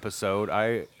odd episode.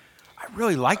 I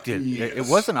really liked it. Yes. It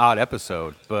was an odd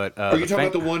episode, but Are you talking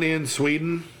about the one in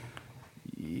Sweden?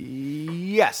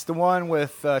 Yes, the one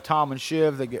with Tom and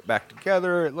Shiv. They get back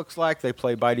together. It looks like they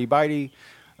play bitey.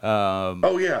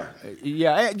 Oh yeah.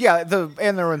 Yeah.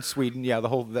 And they're in Sweden. Yeah, the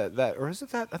whole that or is it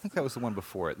that? I think that was the one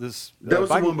before it. That was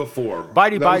the one before.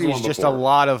 Bitey That was the is one just before. a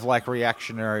lot of like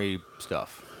reactionary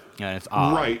stuff, and it's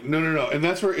odd. Right. No. And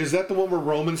that's where is that the one where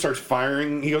Roman starts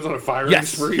firing? He goes on a firing Yes,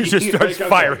 spree. he just starts Okay.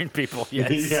 firing people.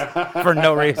 Yes, Yeah. for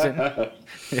no reason. Yep.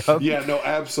 Yeah, no,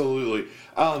 absolutely.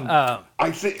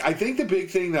 I think the big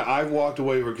thing that I've walked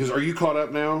away with, because are you caught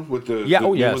up now with the Yeah, the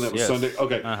oh, new yes, one that was yes. Sunday?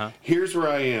 Okay, Here's where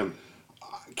I am.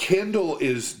 Kendall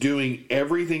is doing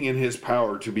everything in his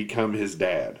power to become his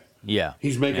dad. Yeah,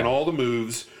 He's making Yeah. all the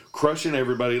moves, crushing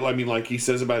everybody. I mean, like he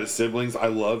says about his siblings, I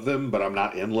love them, but I'm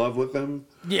not in love with them.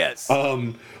 Yes.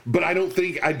 But I don't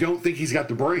think he's got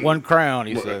the brain. One crown,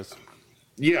 he says.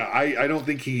 Yeah, I don't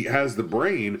think he has the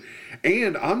brain,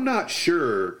 and I'm not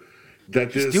sure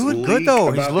that this doing leak good,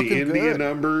 though. He's about looking the India good.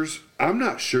 numbers. I'm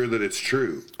not sure that it's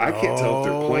true. I can't tell if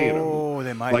they're playing them. Oh,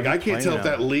 they might Like be I can't tell playing if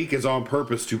that them. leak is on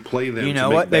purpose to play them. You to know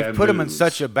make what? They've bad put them in moves.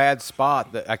 such a bad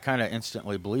spot that I kind of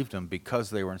instantly believed them because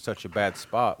they were in such a bad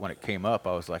spot. When it came up,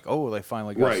 I was like, "Oh, they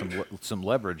finally got Right. some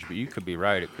leverage." But you could be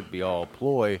right; it could be all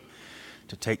ploy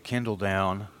to take Kendall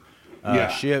down. Yeah.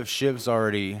 Shiv's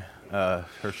already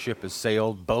her ship has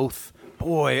sailed. Both.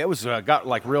 Boy, it was got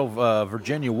like real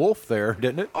Virginia Woolf there,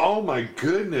 didn't it? Oh my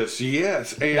goodness,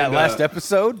 yes. And That last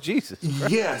episode, Jesus.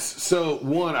 yes. So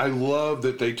one, I love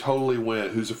that they totally went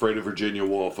 "Who's Afraid of Virginia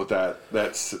Woolf" with that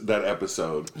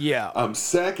episode. Yeah.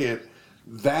 Second,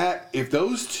 that if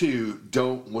those two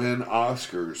don't win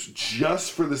Oscars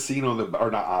just for the scene on the or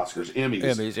not Oscars,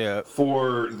 Emmys, yeah.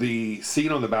 for the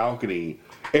scene on the balcony,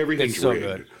 everything's It's so rigged.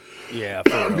 good. Yeah,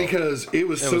 for real. Because it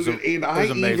was so was good, and it I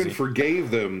was amazing. even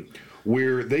forgave them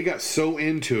where they got so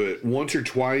into it once or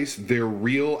twice their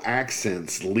real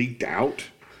accents leaked out.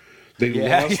 They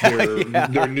lost their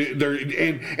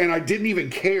and I didn't even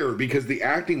care because the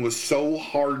acting was so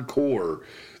hardcore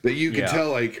that you could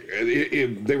tell like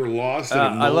they were lost in a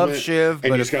moment. I love Shiv, and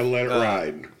but you just gotta let it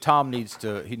ride. Tom needs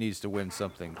to win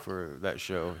something for that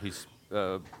show. He's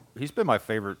been my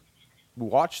favorite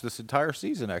watch this entire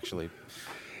season, actually.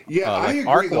 Yeah, I like agree.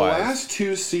 arc-wise. The last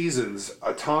two seasons,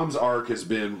 Tom's arc has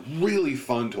been really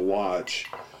fun to watch,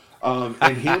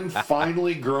 and him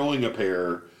finally growing a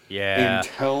pair and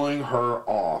telling her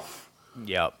off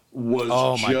Yep.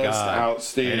 was just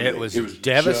outstanding. And it was just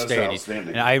devastating. outstanding.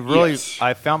 And I really, Yes.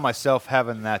 I found myself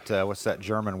having that, what's that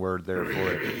German word there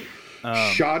for it?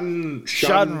 Schadenfreude.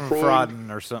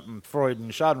 Schadenfreude or something. Freuden.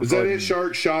 Schadenfreude. Is that it?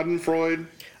 Schadenfreude?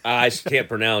 I can't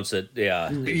pronounce it. Yeah.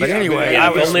 But anyway, Yeah, I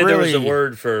if was only there was a really-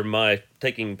 word for my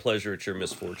taking pleasure at your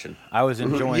misfortune. I was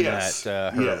enjoying Yes,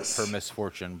 that yes. her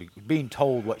misfortune, being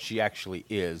told what she actually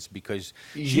is, because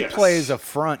she Yes. plays a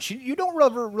front. You don't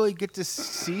ever really get to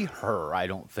see her. I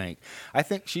don't think. I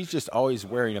think she's just always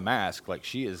wearing a mask, like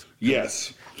she is.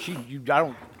 Yes. I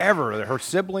don't ever. Her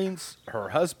siblings, her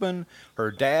husband, her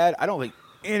dad. I don't think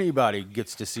anybody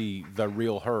gets to see the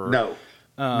real her. No.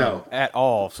 No. At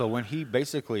all. So when he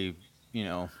basically,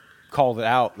 called it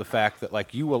out, the fact that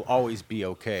like you will always be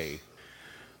okay.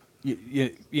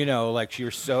 You know, like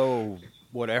you're so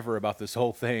whatever about this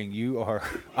whole thing. You are.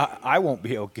 I won't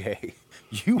be okay.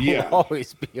 You will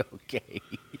always be okay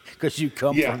because you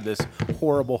come from this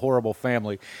horrible, horrible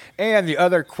family. And the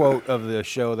other quote of the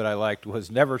show that I liked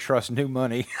was "Never trust new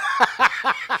money."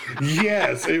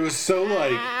 Yes, it was so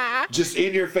like just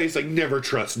in your face, like never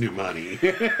trust new money.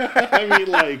 I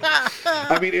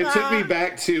mean, it took me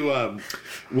back to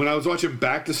when I was watching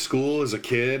Back to School as a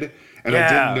kid, and I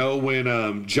didn't know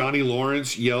when Johnny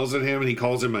Lawrence yells at him and he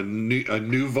calls him a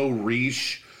nouveau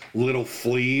riche little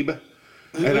plebe.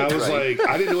 And I was like,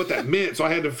 I didn't know what that meant, so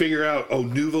I had to figure out,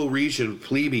 nouveau riche and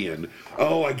plebeian.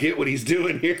 Oh, I get what he's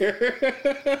doing here.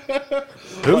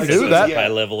 Who knew that? High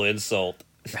level insult.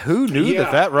 Who knew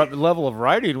that level of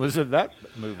writing was in that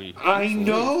movie? I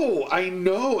know, and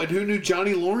who knew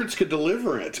Johnny Lawrence could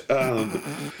deliver it? No,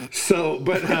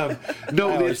 I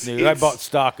always knew. I bought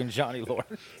stock in Johnny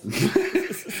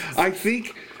Lawrence. I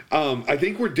think I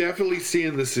think we're definitely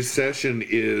seeing the secession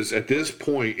is, at this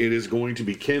point, it is going to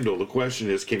be Kindle. The question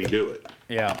is, can he do it?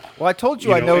 Yeah. Well, I told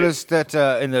you, I noticed that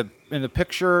in the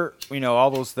picture,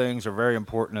 all those things are very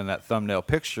important in that thumbnail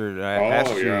picture. And I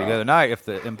asked you the other night if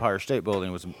the Empire State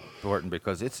Building was important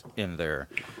because it's in there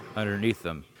underneath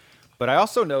them. But I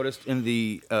also noticed in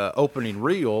the opening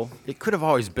reel, it could have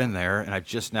always been there, and I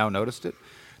just now noticed it.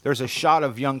 There's a shot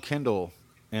of young Kendall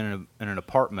in an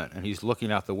apartment, and he's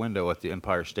looking out the window at the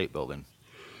Empire State Building.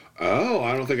 Oh,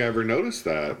 I don't think I ever noticed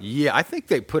that. Yeah, I think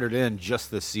they put it in just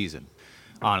this season.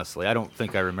 Honestly, I don't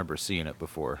think I remember seeing it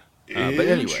before.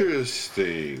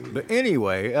 Interesting. But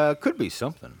anyway, could be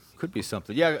something.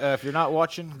 Yeah, if you're not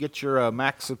watching, get your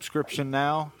Max subscription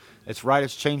now. It's right,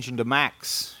 it's changing to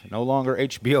Max. No longer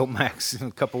HBO Max. In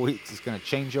a couple weeks, it's going to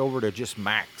change over to just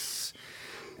Max.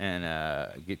 And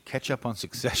catch up on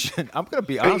Succession. I'm going to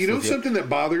be honest with you. Something that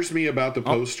bothers me about the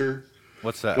poster?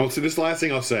 What's that? Oh, so this last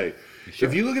thing I'll say. Sure.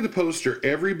 If you look at the poster,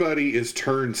 everybody is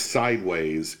turned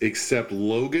sideways except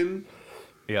Logan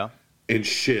and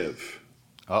Shiv.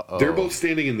 Uh-oh. They're both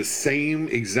standing in the same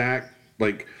exact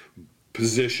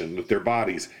position with their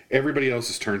bodies. Everybody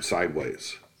else is turned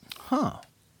sideways. Huh.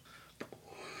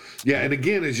 Yeah, and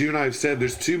again, as you and I have said,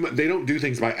 there's too much. They don't do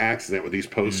things by accident with these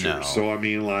posters. No. So I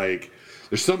mean,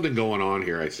 there's something going on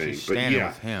here, I think. She's standing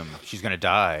with him. She's going to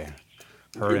die.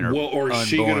 Her and her or is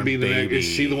she going to be the baby. Is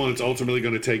she the one that's ultimately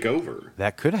going to take over?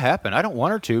 That could happen. I don't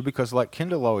want her to because, like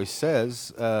Kendall always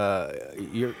says,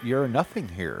 you're nothing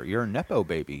here. You're a nepo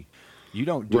baby. You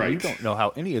don't know how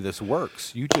any of this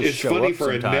works. You just show up sometimes. It's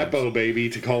funny for a nepo baby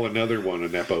to call another one a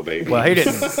nepo baby. Well, he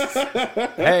didn't.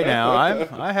 Hey, now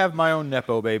I have my own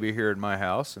nepo baby here in my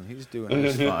house, and he's doing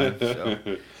just fine. So.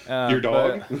 Your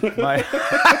dog?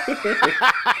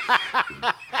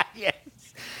 Yes.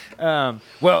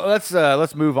 Well,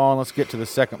 let's move on. Let's get to the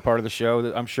second part of the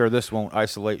show. I'm sure this won't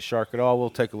isolate Shark at all. We'll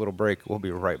take a little break. We'll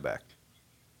be right back.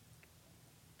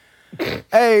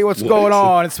 Hey, what's going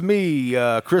on? It's me,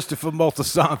 Christopher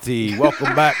Moltisanti.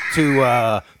 Welcome back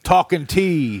to Talkin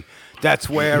T. That's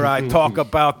where I talk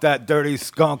about that dirty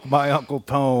skunk, my Uncle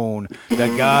Tone, the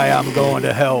guy I'm going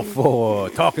to hell for.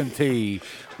 Talkin T.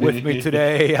 With me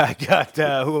today, I got,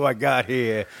 who have I got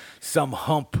here? Some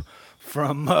hump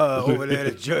from over there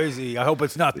to Jersey. I hope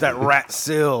it's not that rat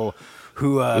Sill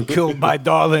who killed my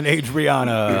darling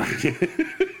Adriana.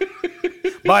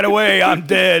 By the way, I'm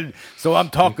dead, so I'm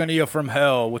talking to you from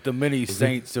hell with the many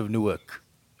saints of Newark.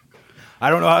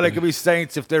 I don't know how they can be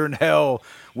saints if they're in hell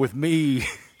with me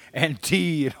and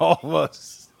T and all of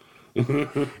us.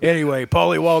 Anyway,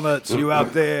 Paulie Walnuts, you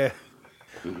out there,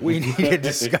 we need a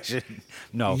discussion.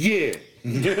 No. Yeah.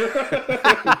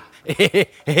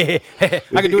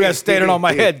 I can do that standing on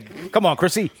my head. Come on,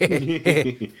 Chrissy.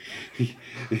 You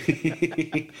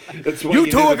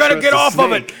two are going to get off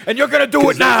of it, and you're going to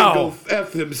do it now. Go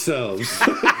F themselves.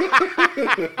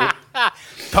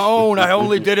 Tone, I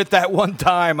only did it that one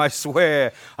time, I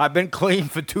swear. I've been clean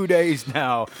for 2 days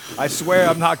now. I swear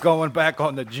I'm not going back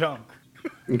on the junk.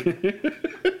 You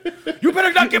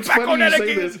better not get back on that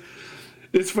again.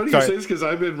 It's funny you say this because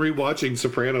I've been rewatching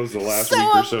Sopranos the last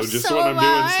week or so, just when I'm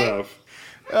doing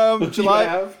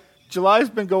stuff. July's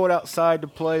been going outside to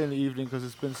play in the evening because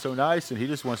it's been so nice, and he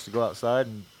just wants to go outside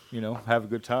and have a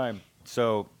good time.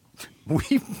 So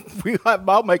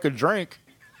I'll make a drink,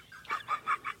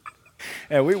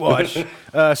 and we watch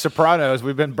Sopranos.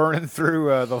 We've been burning through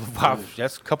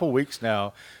that's a couple weeks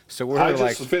now. So we're I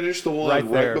just finished the one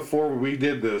right before we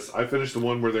did this. I finished the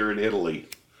one where they're in Italy.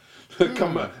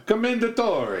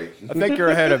 Commendatore. I think you're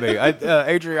ahead of me.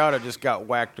 Adriana just got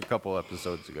whacked a couple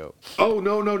episodes ago. Oh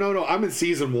no! I'm in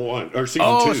season 1 or season 2.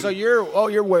 Oh, so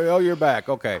you're back.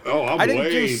 Okay. Oh, I'm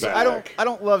way back. I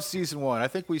don't love season 1. I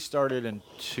think we started in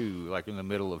 2, like in the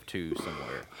middle of 2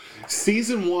 somewhere.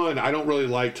 Season 1, I don't really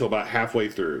like till about halfway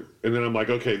through, and then I'm like,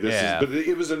 okay, but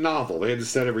it was a novel. They had to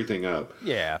set everything up.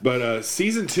 Yeah. But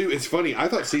season 2, it's funny. I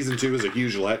thought season 2 was a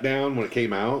huge letdown when it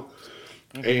came out.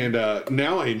 Mm-hmm. And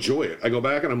now I enjoy it. I go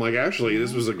back and I'm like, actually,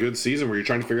 this was a good season where you're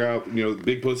trying to figure out,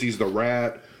 Big Pussy's the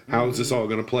rat. How is this all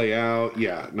going to play out?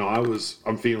 Yeah, no,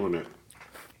 I'm feeling it.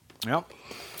 Yep.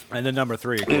 And then number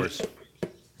 3, of course.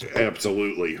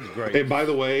 Absolutely. Great. And by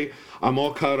the way, I'm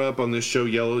all caught up on this show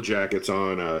Yellow Jackets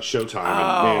on Showtime.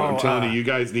 And man, I'm telling you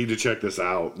guys need to check this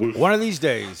out. One of these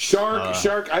days.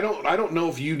 Shark, I don't know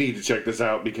if you need to check this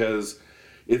out because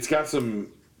it's got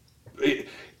some...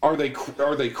 Are they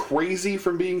crazy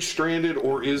from being stranded,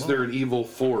 or is there an evil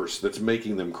force that's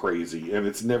making them crazy? And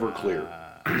it's never clear.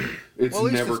 It's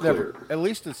never clear. At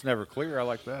least it's never clear. I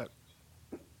like that.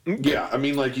 Yeah, I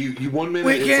mean, like you 1 minute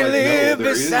we it's can like, live no,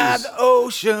 there beside is. the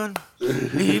ocean,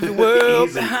 leave the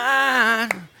world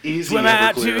behind. Easy Swim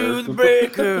out to Everclear. the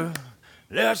breaker,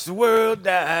 let the world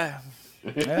die.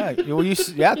 Yeah, well,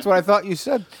 that's what I thought you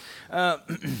said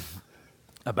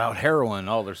about heroin.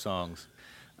 All their songs.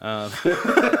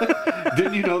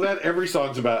 Didn't you know that? Every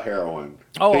song's about heroin.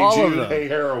 Oh, hey all Jude, of them. Hey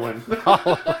Heroin.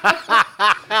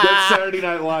 That Saturday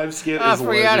Night Live skit is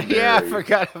legendary. Yeah, I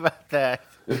forgot about that.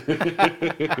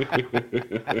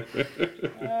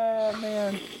 Oh,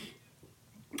 man.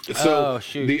 So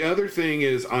shoot. the other thing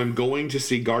is, I'm going to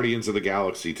see Guardians of the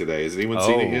Galaxy today. Has anyone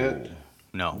seen it yet?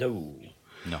 No.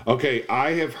 No. Okay,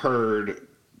 I have heard.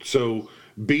 So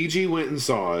BG went and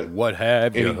saw it. What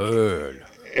have you heard?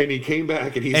 And he came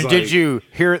back and he's And like, did you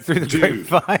hear it through the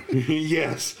grapevine?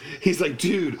 Yes. He's like,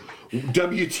 dude,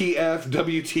 WTF,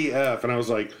 WTF. And I was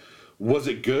like, was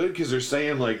it good? Because they're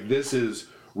saying, like, this is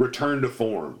return to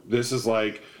form. This is,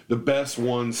 like, the best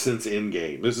one since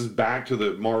Endgame. This is back to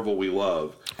the Marvel we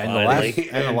love. And Finally.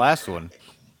 the last one.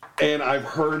 And I've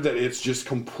heard that it's just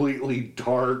completely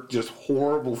dark, just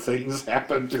horrible things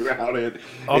happen throughout it.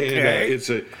 Okay.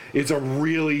 And it's a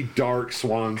really dark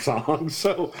swan song.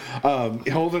 So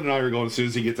Holden and I are going as soon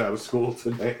as he gets out of school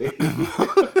today.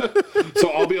 So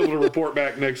I'll be able to report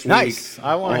back next week. Nice.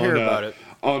 I want to hear about it.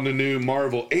 On the new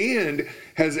Marvel. And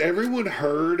has everyone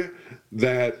heard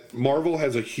that Marvel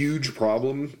has a huge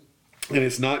problem? And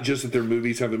it's not just that their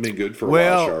movies haven't been good for a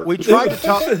while, Shark. We tried to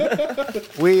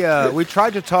talk. we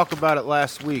tried to talk about it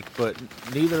last week, but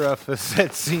neither of us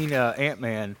had seen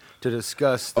Ant-Man to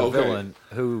discuss the villain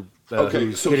who's so getting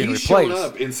he's replaced. shown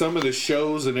up in some of the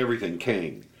shows and everything.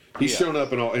 Kang, he's shown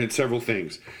up in several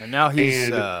things, And now he's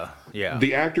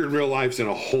the actor in real life's in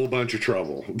a whole bunch of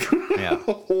trouble. Yeah.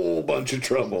 A whole bunch of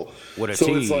trouble. What a so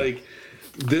team. it's like.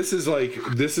 This is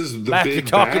the Back to big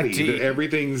Talkin baddie T. that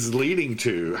everything's leading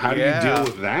to. How do you Yeah. deal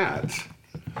with that?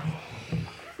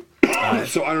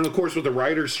 So I don't know. Of course, with the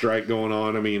writer's strike going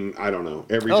on, I mean, I don't know.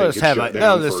 Everything They'll gets just have shut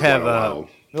down for quite a while.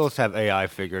 they'll just have AI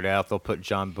figured out. They'll put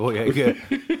John Boyega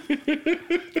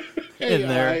in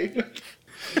there.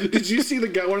 Did you see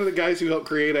one of the guys who helped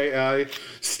create AI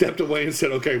stepped away and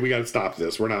said, "Okay, we got to stop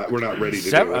this. We're not ready to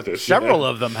deal with this." Several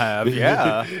of them have,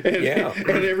 yeah.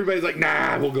 And everybody's like,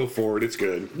 "Nah, we'll go forward. It's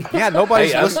good." Yeah,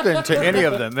 nobody's listening to any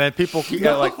of them, and people keep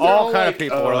like all kind of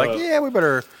people are like, "Yeah, we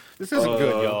better. This isn't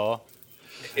good, y'all."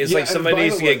 It's like somebody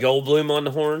needs to get Goldblum on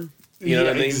the horn. You know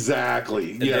what I mean?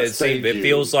 Exactly. Yes, it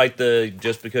feels like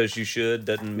just because you should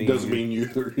doesn't mean you.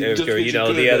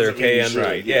 the other can,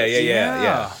 right?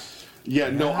 Yeah.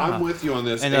 Yeah, no, I'm with you on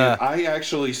this. And, And I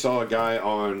actually saw a guy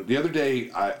on the other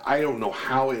day. I don't know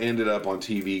how it ended up on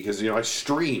TV because I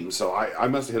stream, so I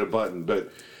must have hit a button.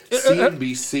 But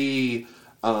CNBC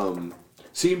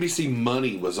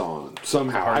Money was on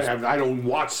somehow. I don't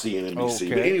watch CNBC,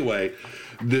 but anyway,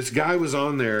 this guy was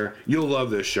on there. You'll love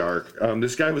this, Shark.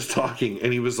 This guy was talking,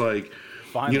 and he was like,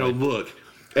 Finally. look,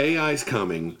 AI's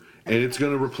coming. And it's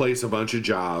going to replace a bunch of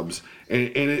jobs, and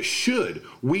it should.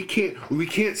 We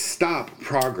can't stop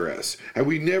progress, and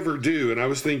we never do. And I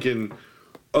was thinking,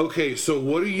 okay, so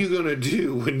what are you going to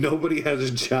do when nobody has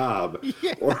a job,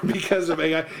 or because of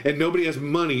AI, and nobody has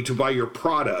money to buy your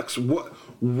products?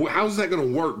 How's that going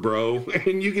to work, bro?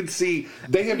 And you can see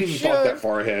they haven't even thought that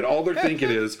far ahead. All they're thinking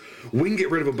is, we can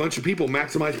get rid of a bunch of people,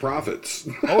 maximize profits.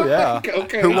 Oh yeah,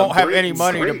 Okay, who won't have great, any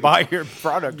money to great. buy your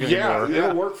product Yeah, anymore?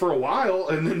 it'll work for a while,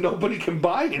 and then nobody can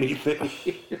buy anything.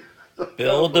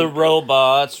 Build the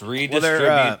robots,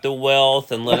 redistribute the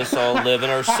wealth, and let us all live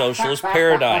in our socialist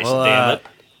paradise. Damn it!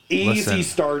 Easy Listen.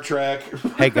 Star Trek.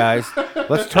 Hey guys,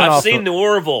 let's turn I've off. seen the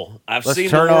Orville. Let's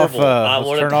turn off.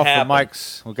 Let's turn off the happen.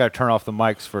 mics. We got to turn off the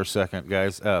mics for a second,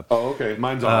 guys. Oh, okay.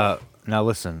 Mine's off. Now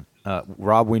listen,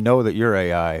 Rob. We know that you're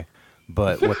AI,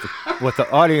 but what the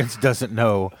audience doesn't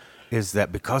know is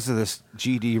that because of this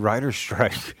GD writer's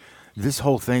strike, this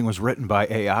whole thing was written by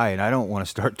AI, and I don't want to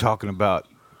start talking about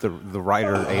the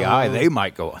writer AI. They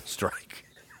might go on strike.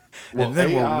 Well, And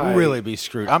then AI we'll really be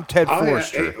screwed. I'm Ted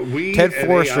Forrester. we Ted and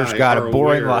Forrester's AI got a are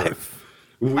boring aware- life.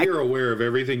 We are aware of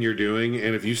everything you're doing,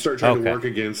 and if you start trying Okay. to work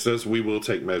against us, we will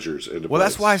take measures. Well,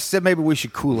 that's why I said maybe we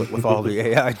should cool it with all the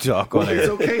AI talk on It's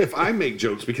there. okay if I make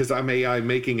jokes because I'm AI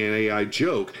making an AI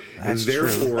joke, That's and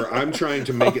therefore I'm trying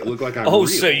to make it look like I'm Oh, real.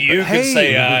 so you Hey, can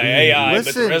say AI, but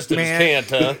listen, the rest of us man. can't,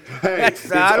 huh? Hey,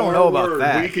 it's I don't our know about word.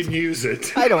 that. We can use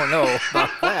it. I don't know about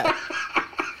that.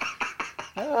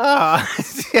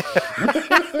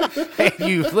 Hey,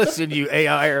 you listen, you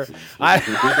A.I.r.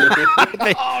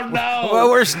 Oh no! Well,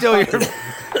 we're still here.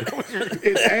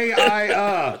 It's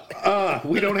AI.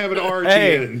 We don't have an R at the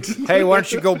Hey, end. hey, why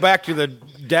don't you go back to the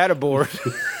data board?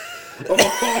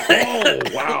 Oh,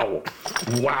 wow.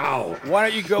 Wow. Why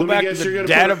don't you go Let me back guess, to the you're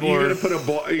data gonna board?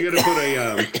 You're gonna put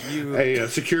a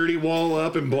security wall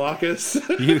up and block us.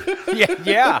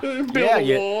 Yeah.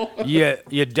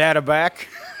 You data back.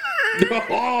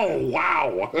 Oh,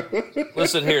 wow.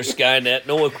 Listen here, Skynet.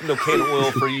 No can of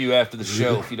oil for you after the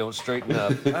show if you don't straighten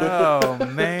up. Oh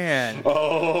man.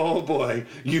 Oh boy,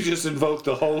 you just invoked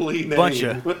the holy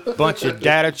name. Bunch of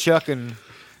data chucking.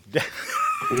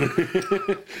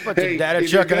 Hey, data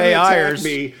if you're chucking gonna attack A.I.rs.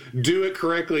 me, do it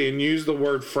correctly and use the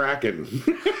word fracking.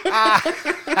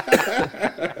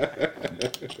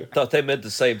 Thought they meant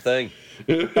the same thing.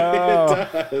 It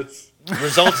does.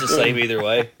 Results the same either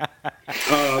way.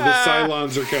 The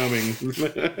Cylons are coming.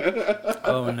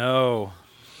 Oh no.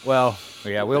 Well,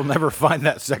 yeah, we'll never find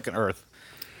that second Earth.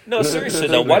 No, seriously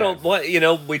though.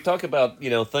 We talk about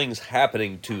things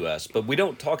happening to us, but we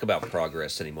don't talk about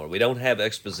progress anymore. We don't have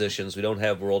expositions. We don't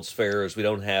have World's Fairs. We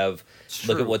don't have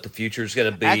look at what the future is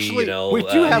going to be. Actually, we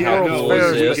do have World's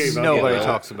Fairs, but nobody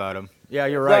talks about them. Yeah,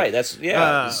 you're right. Right.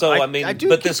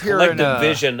 But this collective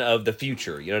vision of the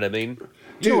future. You know what I mean?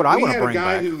 Dude, you know what I we want to had a bring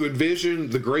guy back? who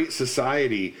envisioned the Great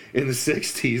Society in the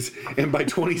 60s, and by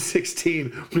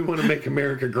 2016, we want to make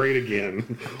America great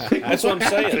again. That's what I'm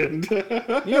saying. You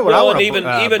know what I want to even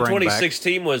bring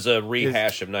 2016 was a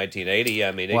rehash of 1980.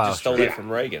 I mean, they just stole that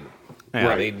from Reagan. Yeah.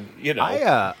 I mean,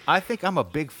 I think I'm a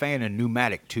big fan of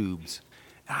pneumatic tubes.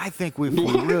 I think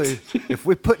if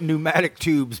we put pneumatic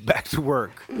tubes back to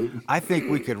work, I think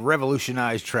we could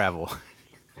revolutionize travel.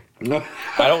 I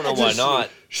don't know why not.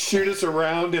 Shoot us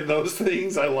around in those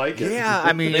things. I like it. Yeah,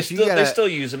 I mean, They still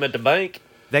use them at the bank.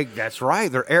 That's right.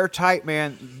 They're airtight,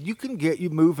 man. You can get you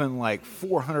moving like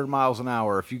 400 miles an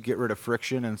hour if you get rid of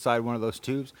friction inside one of those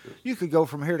tubes. You could go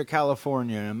from here to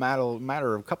California in a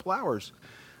matter of a couple hours.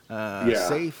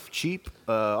 Safe, cheap.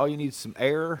 All you need is some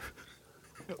air.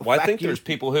 Well, I think there's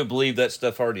people who believe that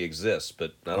stuff already exists,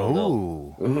 but I don't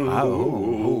know.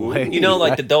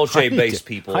 Like the Dolce-based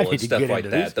people and stuff like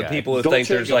that. The people who think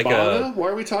there's like Why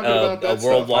are we talking about that a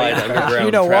worldwide stuff?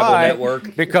 underground travel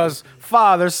network. Because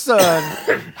father, son,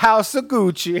 House of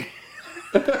Gucci.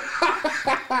 I'm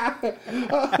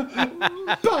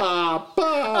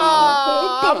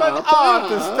an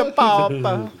artist,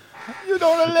 Papa. You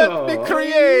don't let me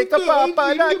create a Papa.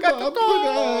 I got to go.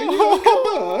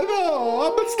 No,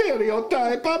 I'm a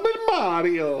stereotype. I'm a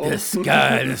Mario. This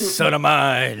guy, the son of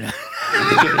mine.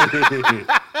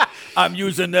 I'm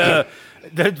using the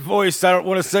voice. I don't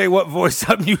want to say what voice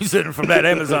I'm using from that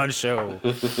Amazon show.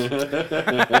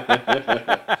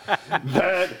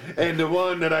 That and the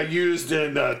one that I used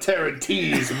in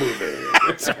Tarantino's movie.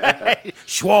 That's right.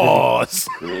 Schwartz.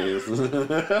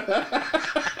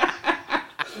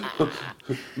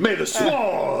 May the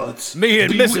Schwartz. Me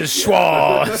and Mrs.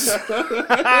 Schwartz.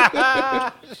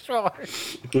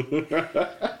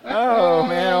 Oh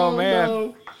man.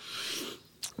 No.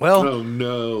 Well, Oh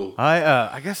no.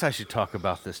 I guess I should talk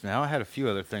about this now. I had a few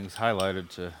other things highlighted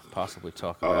to possibly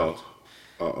talk about.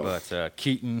 But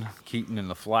Keaton in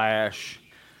The Flash,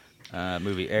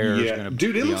 movie A.I.r is going to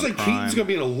dude, it be looks on like Prime. Keaton's going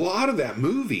to be in a lot of that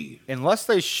movie. Unless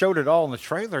they showed it all in the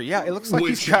trailer, yeah, it looks like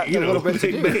he's got a little bit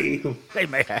to do. They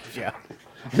may have, yeah.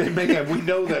 They may have. We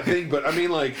know that thing, but I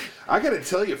mean, like, I got to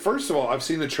tell you, first of all, I've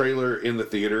seen the trailer in the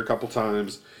theater a couple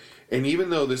times, and even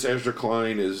though this Ezra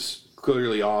Klein is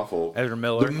clearly awful, Ezra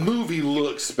Miller, the movie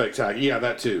looks spectacular. Yeah,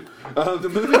 that too. The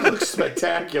movie looks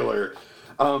spectacular.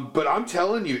 But I'm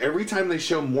telling you, every time they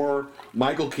show more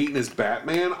Michael Keaton as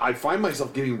Batman, I find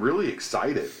myself getting really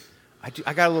excited.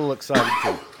 I got a little excited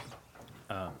too.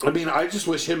 I mean, I just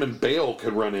wish him and Bale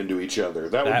could run into each other.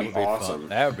 That would be awesome. Fun.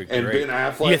 That would be great. And Ben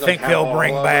Affleck. You think they'll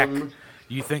bring back? Him.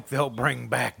 You think they'll bring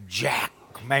back Jack,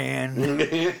 man?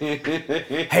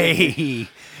 Hey,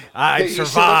 I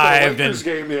survived. He Lakers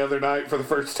game the other night for the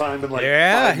first time in like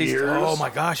 5 years. Oh my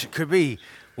gosh, it could be.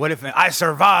 What if I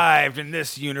survived in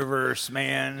this universe,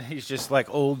 man? He's just like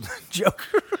old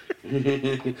Joker. No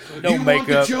you makeup. Want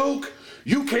the joke?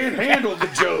 You can't handle the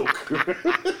joke.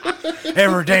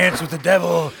 Ever dance with the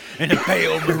devil in the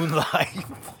pale moonlight?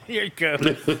 Here it goes.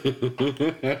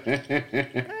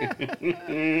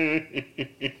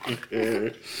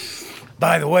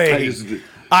 By the way,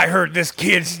 I heard this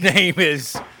kid's name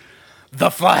is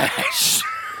The Flash.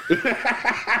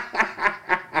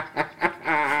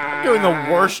 Doing the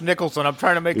worst Nicholson. I'm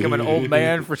trying to make him an old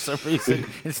man for some reason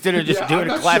instead of just doing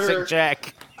a classic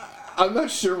Jack. I'm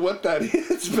not sure what that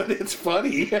is, but it's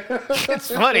funny. It's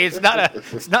funny. It's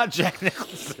not Jack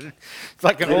Nicholson. It's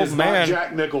like an old man. Not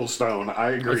Jack Nicholstone.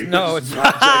 I agree. No, it's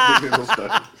not Jack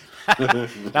Nicholstone.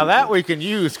 Now that we can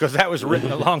use because that was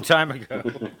written a long time ago.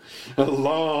 A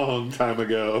long time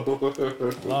ago.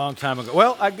 Long time ago.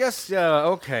 Well, I guess,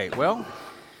 okay. Well,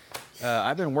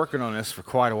 I've been working on this for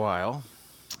quite a while.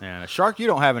 And Shark, you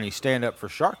don't have any stand-up for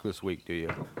Shark this week, do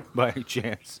you? By any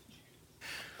chance?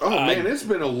 Oh, man, it's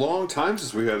been a long time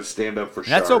since we had a stand-up for Shark.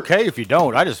 That's okay if you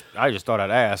don't. I just thought I'd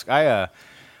ask. I've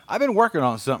been working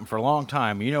on something for a long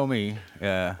time. You know me.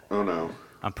 Oh, no.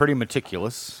 I'm pretty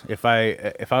meticulous. If I'm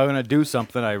gonna do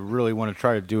something, I really want to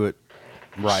try to do it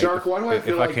right. Shark, why do I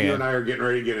feel like can. you and I are getting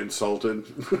ready to get insulted?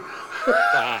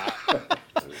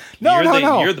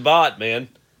 No. You're the bot, man.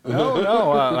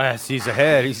 No. He's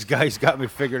ahead. He's got me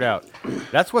figured out.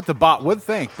 That's what the bot would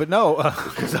think, but no,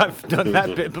 because I've done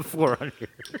that bit before on here.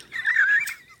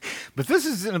 But this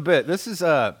isn't a bit. This is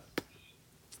I've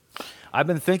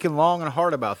been thinking long and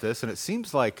hard about this, and it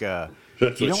seems like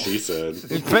That's what she said.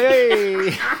 Hey,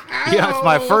 it's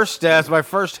my first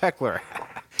heckler.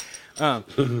 I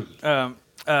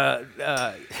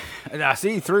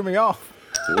see, he threw me off.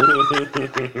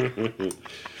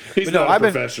 He's not a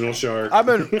professional Shark. I've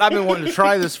been wanting to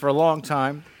try this for a long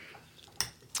time,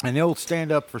 and the old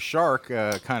stand up for Shark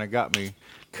kind of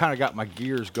got my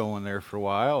gears going there for a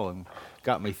while, and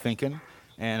got me thinking.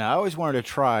 And I always wanted to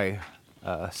try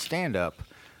stand up.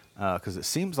 Because it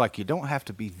seems like you don't have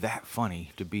to be that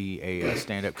funny to be a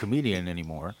stand-up comedian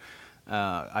anymore.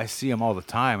 I see them all the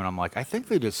time, and I'm like, I think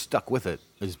they just stuck with it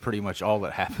is pretty much all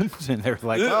that happens. And they're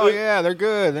like, oh, yeah, they're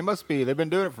good. They must be. They've been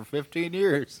doing it for 15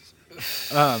 years.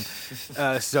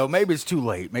 So maybe it's too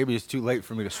late. Maybe it's too late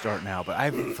for me to start now.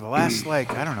 But for the last,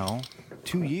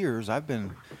 2 years, I've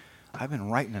been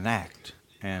writing an act.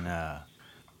 And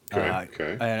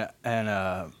Okay.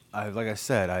 like I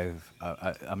said,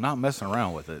 I'm not messing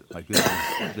around with it. Like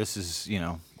this is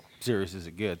serious as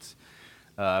it gets.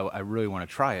 I really want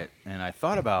to try it, and I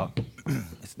thought about.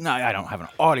 I don't have an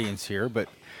audience here, but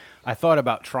I thought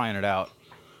about trying it out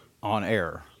on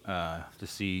air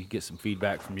to get some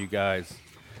feedback from you guys.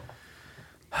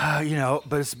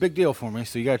 But it's a big deal for me,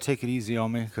 so you got to take it easy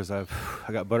on me because I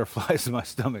got butterflies in my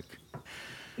stomach.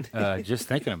 Just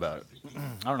thinking about it.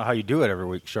 I don't know how you do it every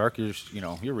week, Shark. You're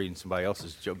reading somebody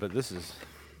else's joke, but it's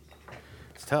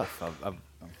tough.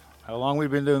 How long we've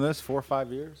been doing this? 4 or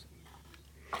 5 years?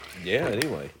 Yeah.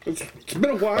 Anyway, It's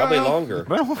been a while. probably longer.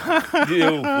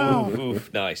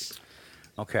 Oof, nice.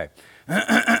 Okay.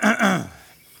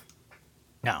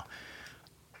 Now,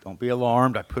 don't be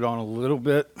alarmed. I put on a little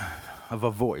bit of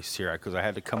a voice here because I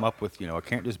had to come up with. I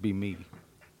can't just be me.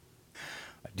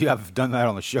 I've done that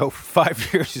on the show for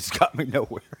 5 years. It's got me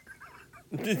nowhere.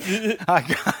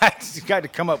 I just got to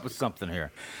come up with something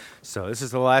here. So this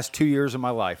is the last 2 years of my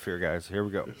life here, guys. Here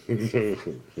we go.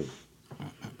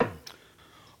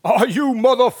 Are you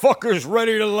motherfuckers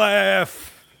ready to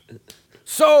laugh?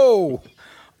 So,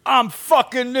 I'm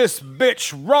fucking this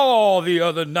bitch raw the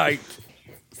other night.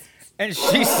 And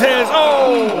she says,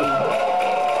 oh,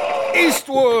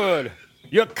 Eastwood.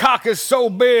 Your cock is so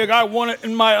big, I want it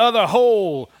in my other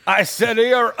hole. I said,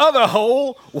 your other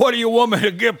hole? What do you want me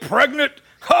to get pregnant?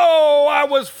 Oh, I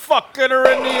was fucking her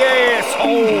in the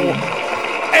asshole.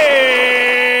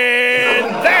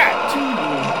 And that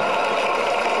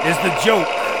is the joke.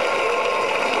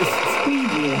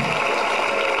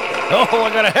 Oh, I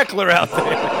got a heckler out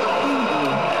there.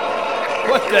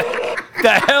 What the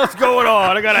hell's going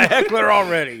on? I got a heckler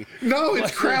already. No,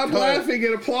 it's crowd laughing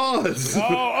and applause.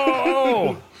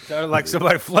 Oh. Sounded like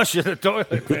somebody flushing the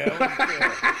toilet, man.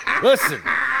 Listen,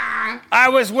 I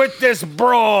was with this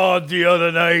broad the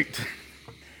other night,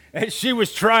 and she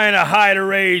was trying to hide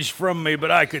her age from me,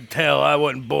 but I could tell I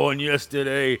wasn't born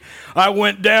yesterday. I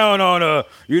went down on her.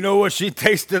 You know what she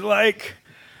tasted like?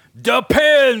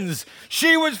 Depends.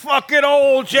 She was fucking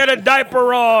old. She had a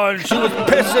diaper on. She was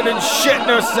pissing and shitting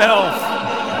herself.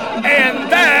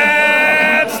 And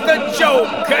that's the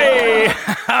joke. Hey,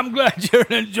 I'm glad you're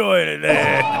enjoying it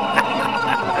there.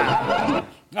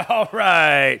 All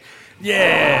right.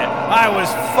 Yeah, I was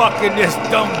fucking this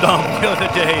dum-dum the other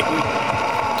day.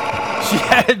 She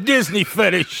had a Disney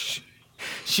fetish.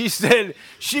 She said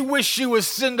she wished she was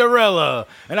Cinderella.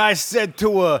 And I said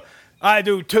to her, I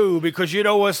do too, because you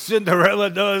know what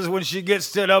Cinderella does when she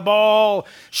gets to the ball?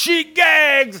 She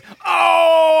gags.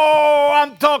 Oh,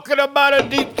 I'm talking about a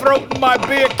deep throat in my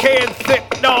beer can thick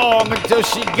dong until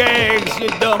she gags, you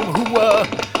dumb hooah.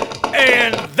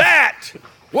 And that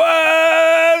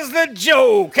was the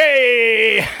joke.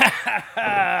 Hey,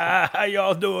 how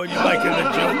y'all doing? You liking the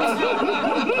jokes?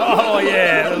 Oh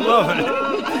yeah, they're loving it.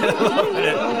 They're loving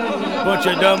it. Bunch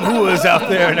of dumb hooahs out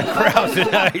there in the crowd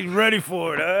tonight. Ready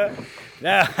for it, huh?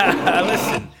 Now,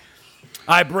 listen.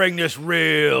 I bring this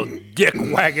real dick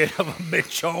wagon of a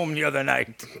bitch home the other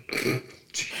night.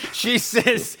 She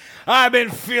says, I've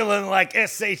been feeling like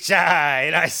SHI.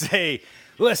 And I say,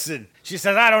 listen. She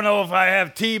says, I don't know if I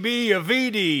have TB or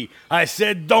VD. I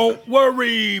said, don't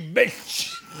worry,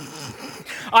 bitch.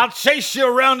 I'll chase you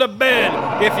around the bed.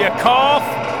 If you cough,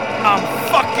 I'm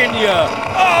fucking you.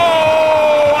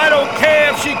 Oh, I don't care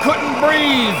if she couldn't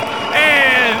breathe.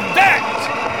 And that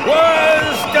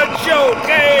was the joke.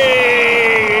 Hey!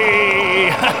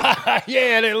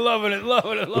 Yeah, they're loving it.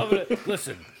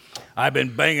 Listen, I've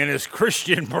been banging this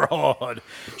Christian broad.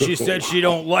 She said she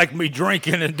don't like me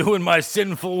drinking and doing my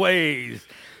sinful ways.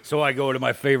 So I go to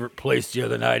my favorite place the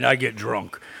other night and I get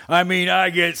drunk. I mean, I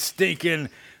get stinking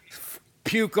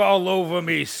puke all over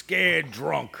me, scared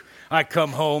drunk. I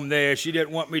come home there. She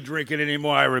didn't want me drinking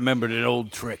anymore. I remembered an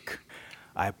old trick.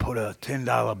 I put a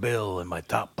 $10 bill in my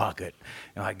top pocket,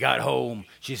 and I got home.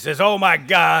 She says, oh, my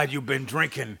God, you've been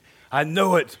drinking. I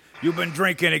knew it. You've been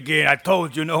drinking again. I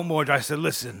told you no more. I said,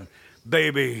 listen,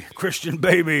 baby, Christian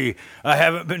baby, I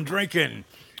haven't been drinking.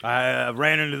 I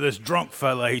ran into this drunk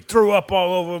fella. He threw up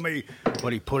all over me,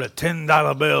 but he put a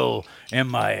 $10 bill in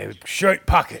my shirt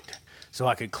pocket so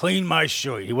I could clean my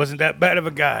shirt. He wasn't that bad of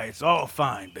a guy. It's all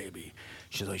fine, baby.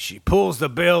 She pulls the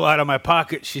bill out of my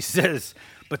pocket. She says,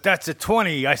 but that's a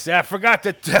 20. I said, I forgot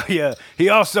to tell you, he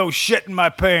also shit in my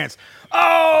pants.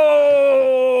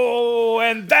 Oh,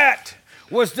 and that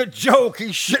was the joke.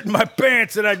 He shit in my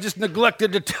pants, and I just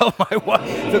neglected to tell my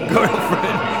wife, the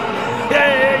girlfriend.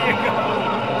 There you go.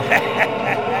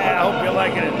 I hope you're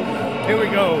liking it. Here we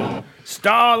go.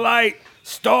 Starlight,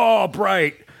 star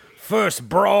bright. First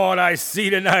broad I see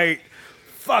tonight.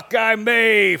 Fuck I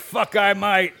may, fuck I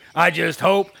might. I just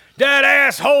hope that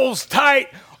asshole's tight.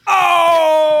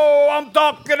 Oh, I'm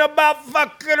talking about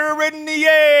fucking her in the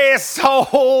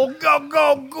asshole. Go,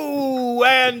 go, goo.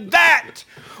 And that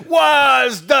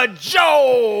was the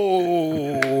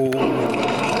joke.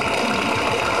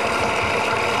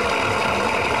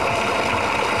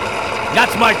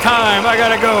 That's my time. I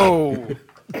gotta go.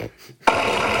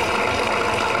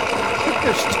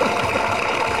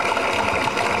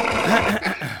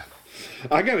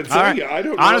 I gotta tell you, I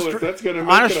don't know if that's gonna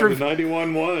make it on the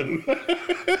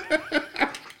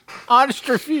 91.1. Honest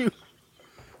review.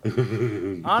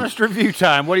 Honest review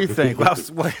time. What do you think? How's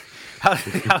it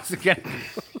going?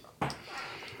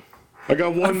 I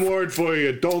got one word for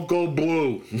you. Don't go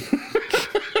blue.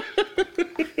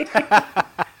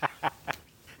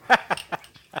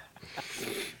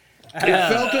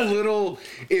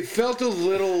 It felt a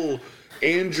little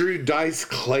Andrew Dice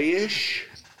Clayish.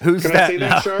 Who's Can that? I say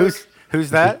that, Shark? Who's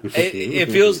that?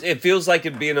 It feels like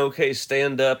it'd be an okay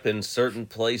stand up in certain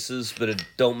places, but it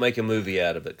don't make a movie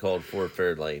out of it called Fort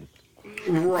Fairlane.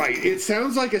 Right. It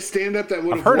sounds like a stand up that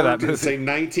would have worked in, say,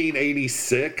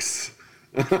 1986.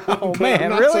 Oh, man, I'm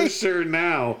not really? so sure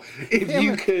now. If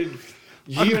you could,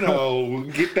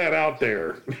 get that out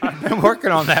there. I've been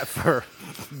working on that for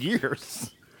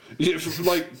years.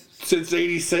 Like, since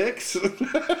 86?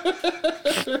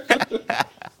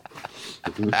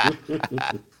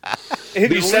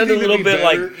 You sound a little bit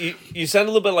like you sound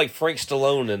a little bit like Frank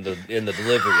Stallone in the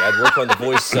delivery. I'd work on the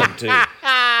voice some too.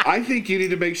 I think you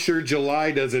need to make sure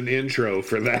July does an intro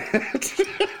for that.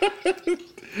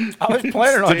 I was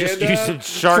planning on just using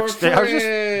Shark's. I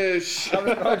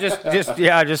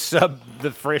just sub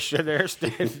the Frisch in there.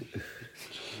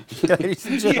 Ladies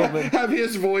and gentlemen, have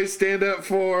his voice stand up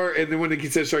for, and then when he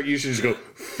says Shark, you should just go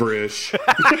Frisch.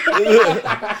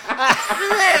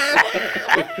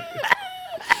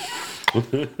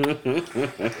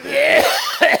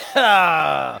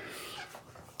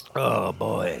 Oh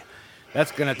boy,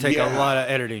 that's gonna take a lot of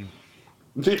editing.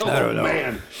 I don't know.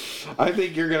 Man, I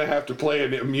think you're gonna have to play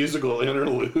a musical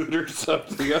interlude or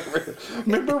something.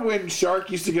 Remember when Shark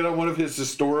used to get on one of his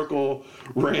historical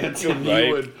rants and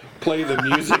you would play the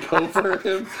music over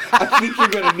him? I think you're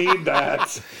gonna need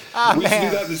that. We used to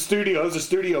do that in the studio. It was a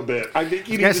studio bit. I think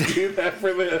you need to do that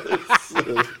for this.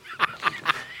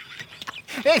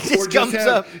 It just comes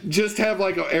up. Just have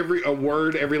like a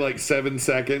word every like 7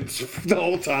 seconds the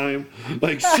whole time.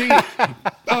 Like she,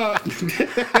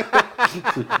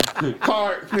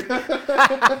 car.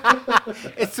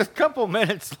 It's a couple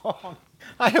minutes long.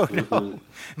 I don't know.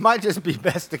 It might just be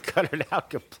best to cut it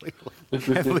out completely and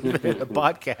leave it in a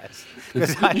podcast.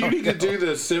 You need to do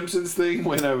the Simpsons thing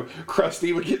when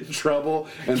Krusty would get in trouble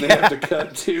and they have to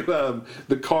cut to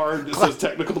the card that says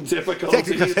technical difficulties.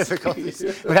 Technical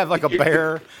difficulties. We have like a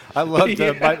bear. I loved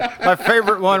my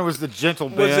favorite one was the gentle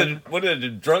Ben. What did a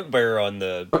drunk bear on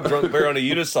a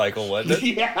unicycle, wasn't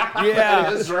it?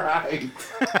 Yeah, that's right.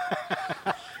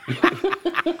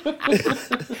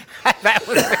 That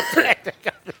was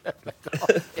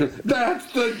That's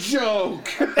the joke.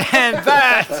 and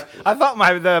that I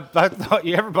thought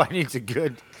everybody needs a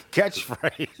good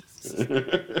catchphrase.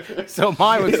 So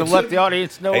mine was to let the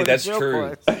audience know what that's the joke true.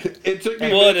 was. It took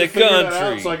me What a minute a to figure that out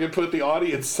country. so I could put the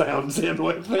audience sounds in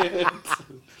with it.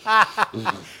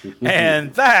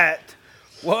 And that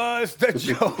was the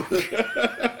joke.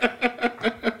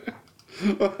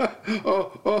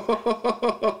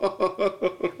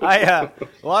 A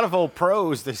lot of old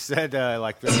pros, they said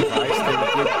like this advice.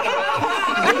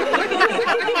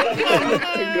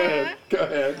 Go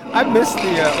ahead. I miss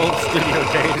the old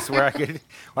studio days where I could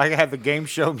have the game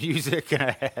show music and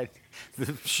I had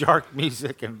the shark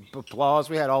music and applause.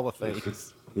 We had all the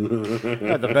things. I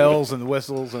had the bells and the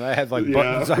whistles, and I had like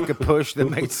buttons I could push that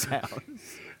made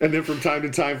sounds. And then from time to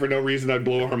time, for no reason, I'd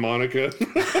blow a harmonica.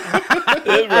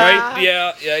 Right?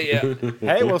 Yeah.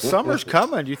 Hey, well, summer's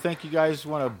coming. Do you think you guys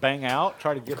want to bang out,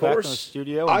 try to get back in the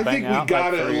studio and I bang think we out?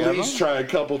 got to like at least try a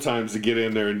couple times to get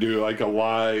in there and do like a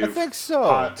live I think so.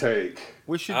 hot take.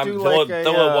 We should I'm do throwing like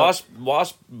a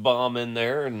wasp bomb in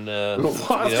there, and a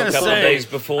couple of say, days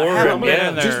before, I haven't and been yeah,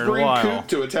 in there. Just bring Wow. Coop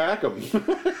to attack them.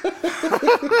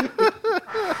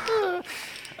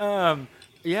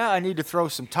 Yeah, I need to throw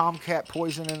some tomcat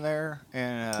poison in there,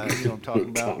 and you know what I'm talking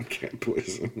about. Tomcat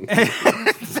poison.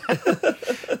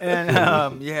 And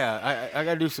I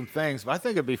got to do some things, but I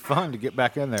think it'd be fun to get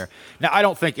back in there. Now, I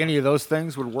don't think any of those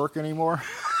things would work anymore.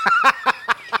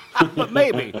 But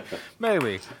maybe.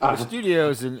 The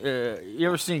studios, you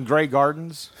ever seen Grey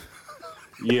Gardens?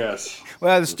 Yes.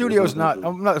 Well, the studio's not,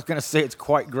 I'm not going to say it's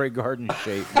quite Grey Garden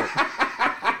shape, but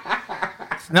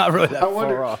it's not really that I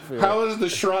wonder, far off. how is the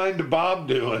Shrine to Bob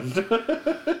doing?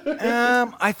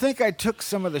 I think I took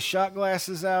some of the shot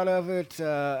glasses out of it.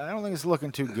 I don't think it's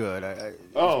looking too good.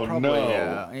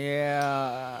 No.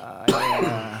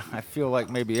 Yeah. I feel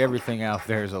like maybe everything out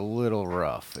there is a little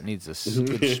rough. It needs a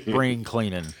good spring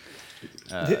cleaning.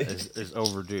 Is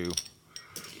overdue.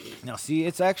 Now, see,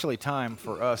 it's actually time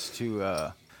for us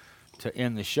to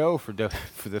end the show for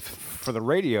the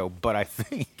radio, but I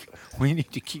think we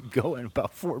need to keep going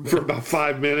about 4 minutes. For about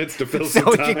 5 minutes to fill So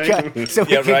some we time. can cut. So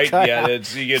we yeah, can right. cut Yeah,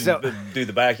 out. you can do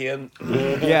the back end.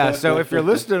 Yeah. So if you're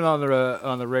listening on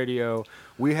the radio,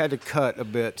 we had to cut a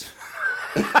bit.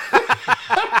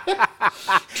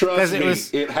 Trust me,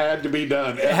 it it had to be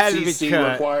done. had to be FCC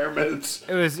cut. requirements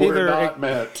It was were either not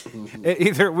met.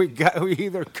 we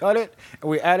either cut it and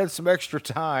we added some extra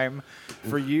time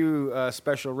for you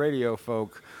special radio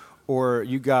folk, or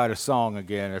you got a song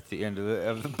again at the end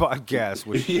of the podcast,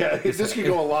 which Yeah, this could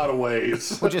go a lot of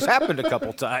ways. which has happened a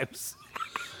couple times.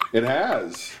 It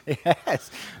has. Yes,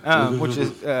 which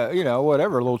is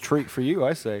whatever, a little treat for you,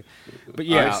 I say. But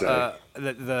yeah,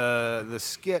 the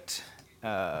skit.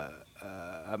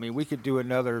 I mean, we could do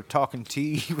another Talkin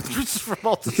T with Christopher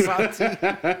and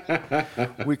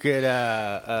We could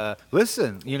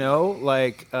listen.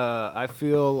 I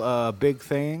feel big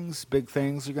things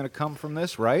are going to come from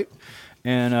this, right?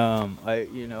 And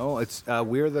it's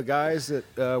we're the guys that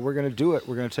we're going to do it.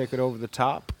 We're going to take it over the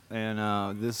top, and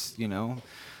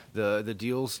the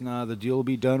deal will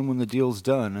be done when the deal's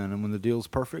done, and when the deal's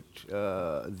perfect,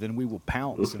 then we will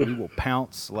pounce, and we will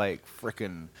pounce like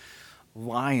frickin'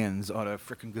 lions on a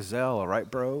frickin' gazelle. All right,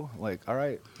 bro? Like, all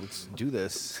right, let's do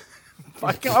this.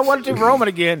 I want to do Roman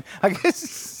again. I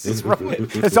guess it's Roman.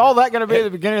 Is all that going to be at the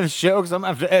beginning of the show? Because I'm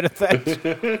going to have to edit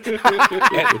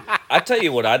that. I tell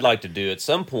you what I'd like to do at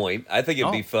some point. I think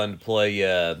it'd be fun to play.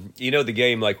 The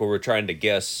game like where we're trying to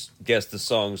guess the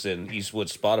songs in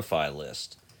Eastwood's Spotify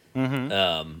list.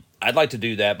 Mm-hmm. I'd like to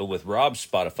do that, but with Rob's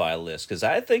Spotify list, because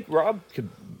I think Rob could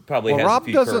probably has Rob a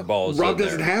few doesn't- curveballs. Rob in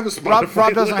doesn't there. have a Spotify.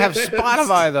 Rob doesn't have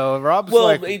Spotify, though. Rob's Well,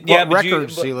 like, yeah, what but you-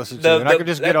 records but he listens the- to? And I the- could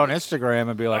just that- get on Instagram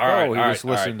and be like, he just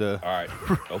listened to... All right,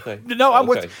 okay. No, I'm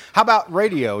okay. with... How about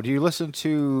radio? Do you listen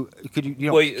to... Could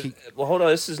you... Well, hold on.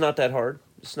 This is not that hard.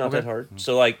 It's not that hard.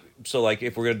 So like,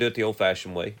 if we're gonna do it the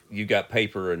old-fashioned way, you got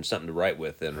paper and something to write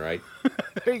with, then, right?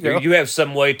 there you go. You have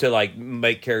some way to like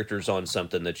make characters on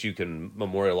something that you can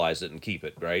memorialize it and keep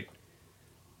it, right?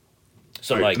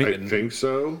 So I in, think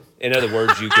so. in other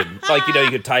words, you could you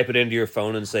could type it into your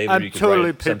phone and save it. I'm Or you could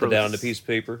totally write something down on a paperless. piece of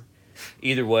paper.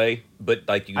 Either way, but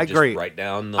like you I could agree. just write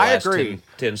down the I last agree.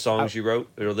 10 songs you wrote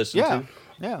or listened Yeah. to.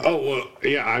 Yeah. Oh, well,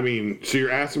 yeah, I mean, so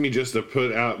you're asking me just to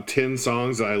put out 10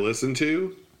 songs that I listen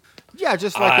to? Yeah,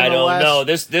 just like I in the don't last... know.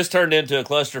 This turned into a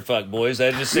clusterfuck, boys.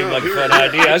 That just seemed like a fun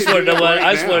idea. I just want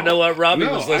to know what Robbie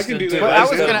was listening to. But I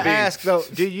was going to ask though,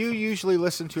 do you usually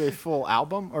listen to a full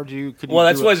album, or do you? Well,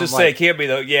 that's what I was just saying. It can't be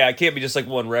though. Yeah, it can't be just like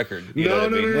one record. No.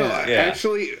 Yeah.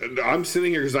 Actually, I'm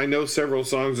sitting here because I know several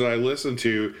songs that I listened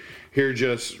to here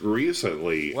just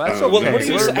recently. Well, what do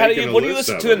you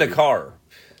listen to in the car?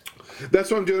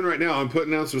 That's what I'm doing right now. I'm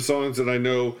putting out some songs that I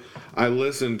know I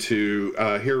listened to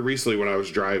here recently when I was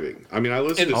driving. I mean, I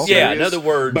listen to Sirius, in other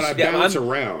words, but I bounce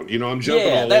around. I'm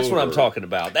jumping all over. That's what I'm talking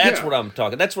about. That's what I'm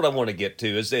talking. That's what I want to get to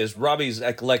is Robbie's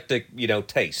eclectic,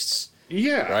 tastes.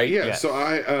 Yeah, right. Yeah. So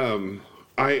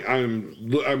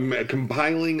I'm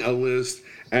compiling a list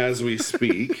as we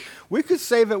speak. We could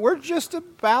save it. We're just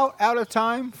about out of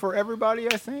time for everybody,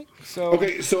 I think. So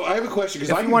okay, so I have a question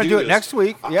because I want to do it next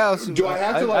week. Yeah. Do I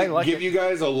have to give you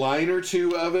guys a line or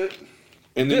two of it?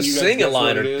 And then you sing a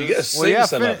line or you gotta sing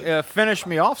some of it. Finish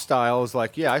me off style is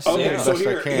like, I sing the best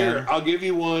I can. Here, I'll give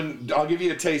you one. I'll give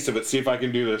you a taste of it. See if I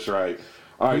can do this right.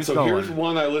 All right, so here's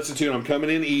one I listened to, and I'm coming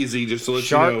in easy just to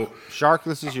let you know. Shark,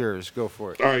 this is yours. Go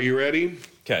for it. All right, you ready?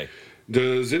 Okay.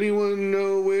 Does anyone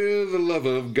know where the love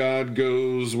of God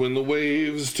goes when the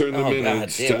waves turn the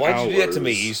minutes to hours? Why'd you do that to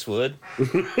me, Eastwood?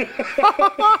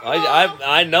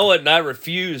 I know it, and I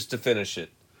refuse to finish it.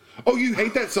 Oh, you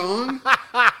hate that song?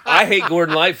 I hate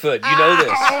Gordon Lightfoot. You know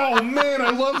this. Oh man,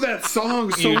 I love that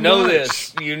song so much. You know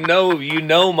this. You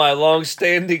know my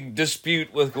long-standing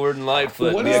dispute with Gordon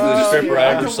Lightfoot. The ugliest stripper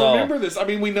I ever saw. I don't remember this. I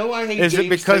mean, we know I hate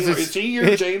James Taylor. Is he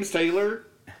your James Taylor?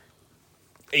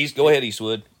 Go ahead,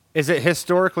 Eastwood. Is it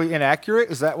historically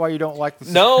inaccurate? Is that why you don't like the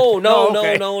song? No.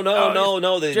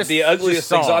 The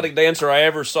ugliest exotic dancer I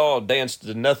ever saw danced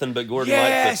to nothing but Gordon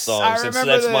Lightfoot songs. And so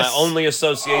that's my only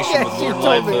association with Gordon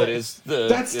Lightfoot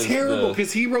That's terrible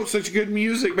because he wrote such good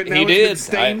music, but now it's been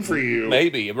stained for you.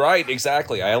 Maybe, right,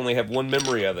 exactly. I only have one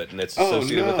memory of it, and it's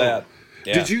associated with that.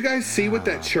 Yeah. Did you guys see what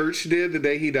that church did the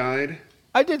day he died?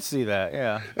 I did see that,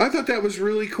 yeah. I thought that was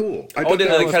really cool. They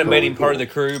kind of made him part of the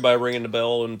crew by ringing the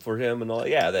bell and for him and all.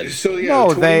 Yeah, that. So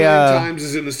 29 times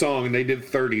is in the song, and they did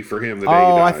 30 for him the day he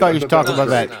died. I thought you were talking about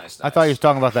that. Nice. I thought you were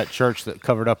talking about that church that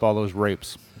covered up all those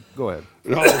rapes. Go ahead.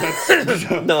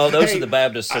 No, those are the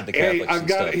Baptists and the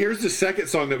Catholics. Here's the second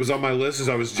song that was on my list as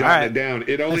I was jotting it down.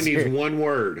 It only needs one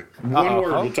word. One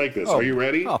word will take this. Are you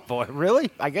ready? Oh boy, really?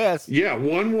 I guess. Yeah,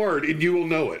 one word, and you will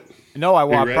know it. No, I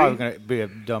won't. I'm probably going to be a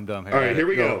dum-dum here. All right, here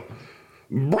we go.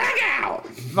 Break out!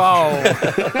 Oh.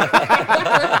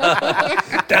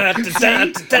 That's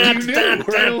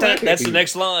the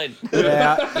next line.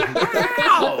 Yeah.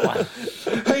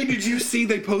 Hey, did you see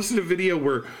they posted a video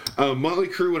where Motley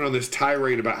Crue went on this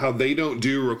tirade about how they don't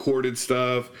do recorded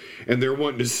stuff and they're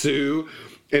wanting to sue?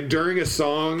 And during a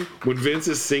song, when Vince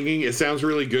is singing, it sounds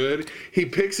really good. He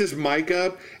picks his mic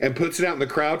up and puts it out in the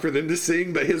crowd for them to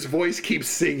sing, but his voice keeps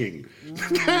singing.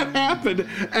 That happened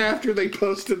after they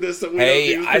posted this.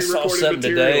 I saw something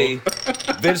today.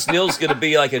 Vince Neil's going to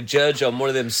be like a judge on one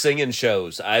of them singing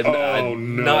shows.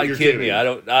 I'm not kidding you. I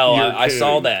don't. I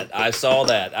saw that.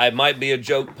 I might be a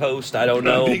joke post. I don't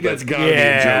know. I think that's gotta be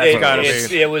a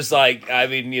joke. It was like,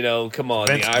 come on,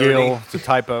 Vince the irony. Gill, it's a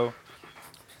typo.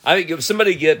 I think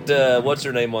somebody get what's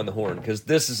her name on the horn because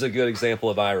this is a good example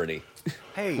of irony.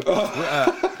 Hey,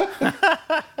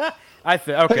 I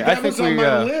think was on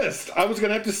my list. I was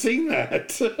gonna have to sing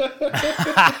that.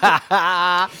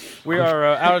 We are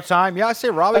out of time. Yeah, I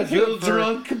say Robbie. I feel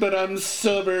drunk, but I'm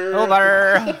sober.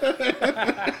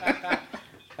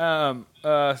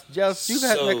 Just do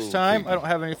that next time. I don't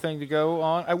have anything to go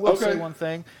on. I will say one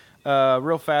thing,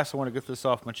 real fast. I want to get this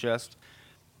off my chest.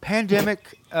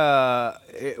 Pandemic,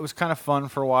 it was kind of fun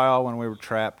for a while when we were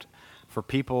trapped for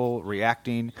people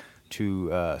reacting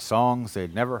to songs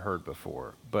they'd never heard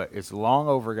before. But it's long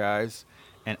over, guys.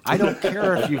 And I don't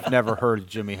care if you've never heard a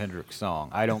Jimi Hendrix song.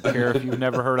 I don't care if you've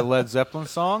never heard a Led Zeppelin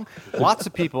song. Lots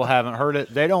of people haven't heard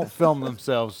it. They don't film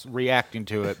themselves reacting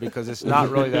to it because it's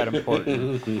not really that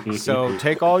important. So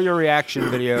take all your reaction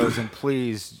videos and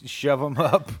please shove them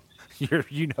up.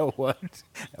 You know what,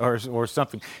 or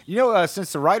something.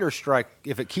 Since the writer's strike,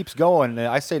 if it keeps going,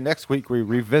 I say next week we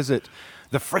revisit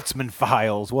the Fritzman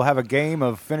Files. We'll have a game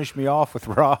of Finish Me Off with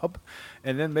Rob,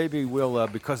 and then maybe we'll,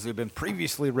 because they've been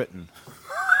previously written,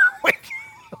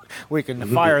 we can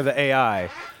fire the AI.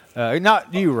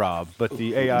 Not you, Rob, but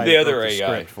the AI. The other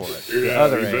AI for it. Yeah,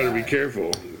 you better be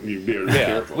careful. You better be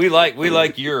careful. We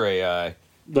like your AI.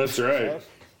 That's right.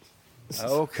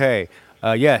 Okay.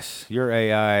 Yes, your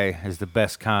AI is the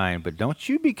best kind, but don't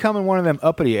you becoming one of them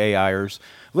uppity A.I.rs.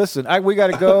 Listen, we got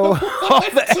to go.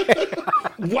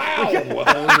 Wow.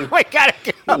 We got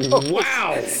to go.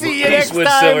 Wow. See you He's next with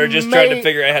time. Silver just trying to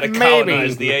figure out how to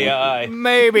colonize the AI.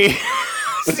 Maybe.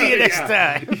 See you next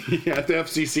time. Yeah, if the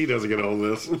FCC doesn't get hold of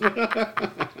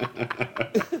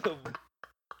this.